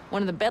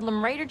 One of the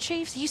Bedlam Raider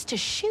chiefs used to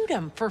shoot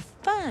them for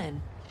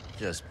fun.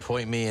 Just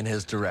point me in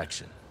his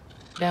direction.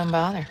 Don't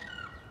bother.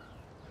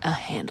 I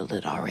handled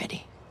it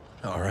already.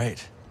 All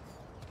right.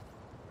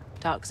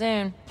 Talk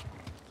soon.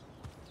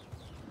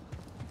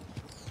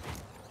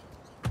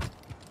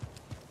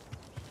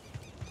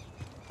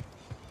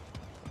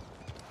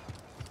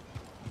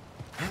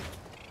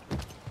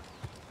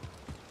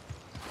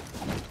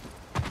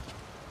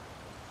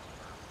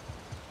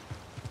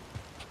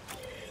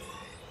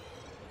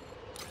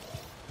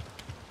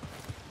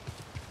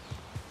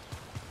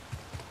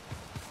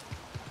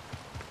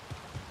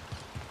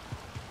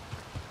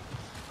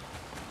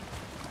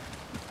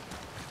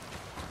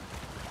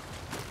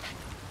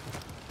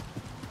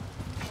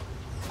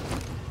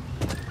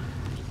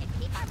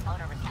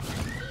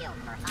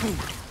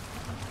 Ooh.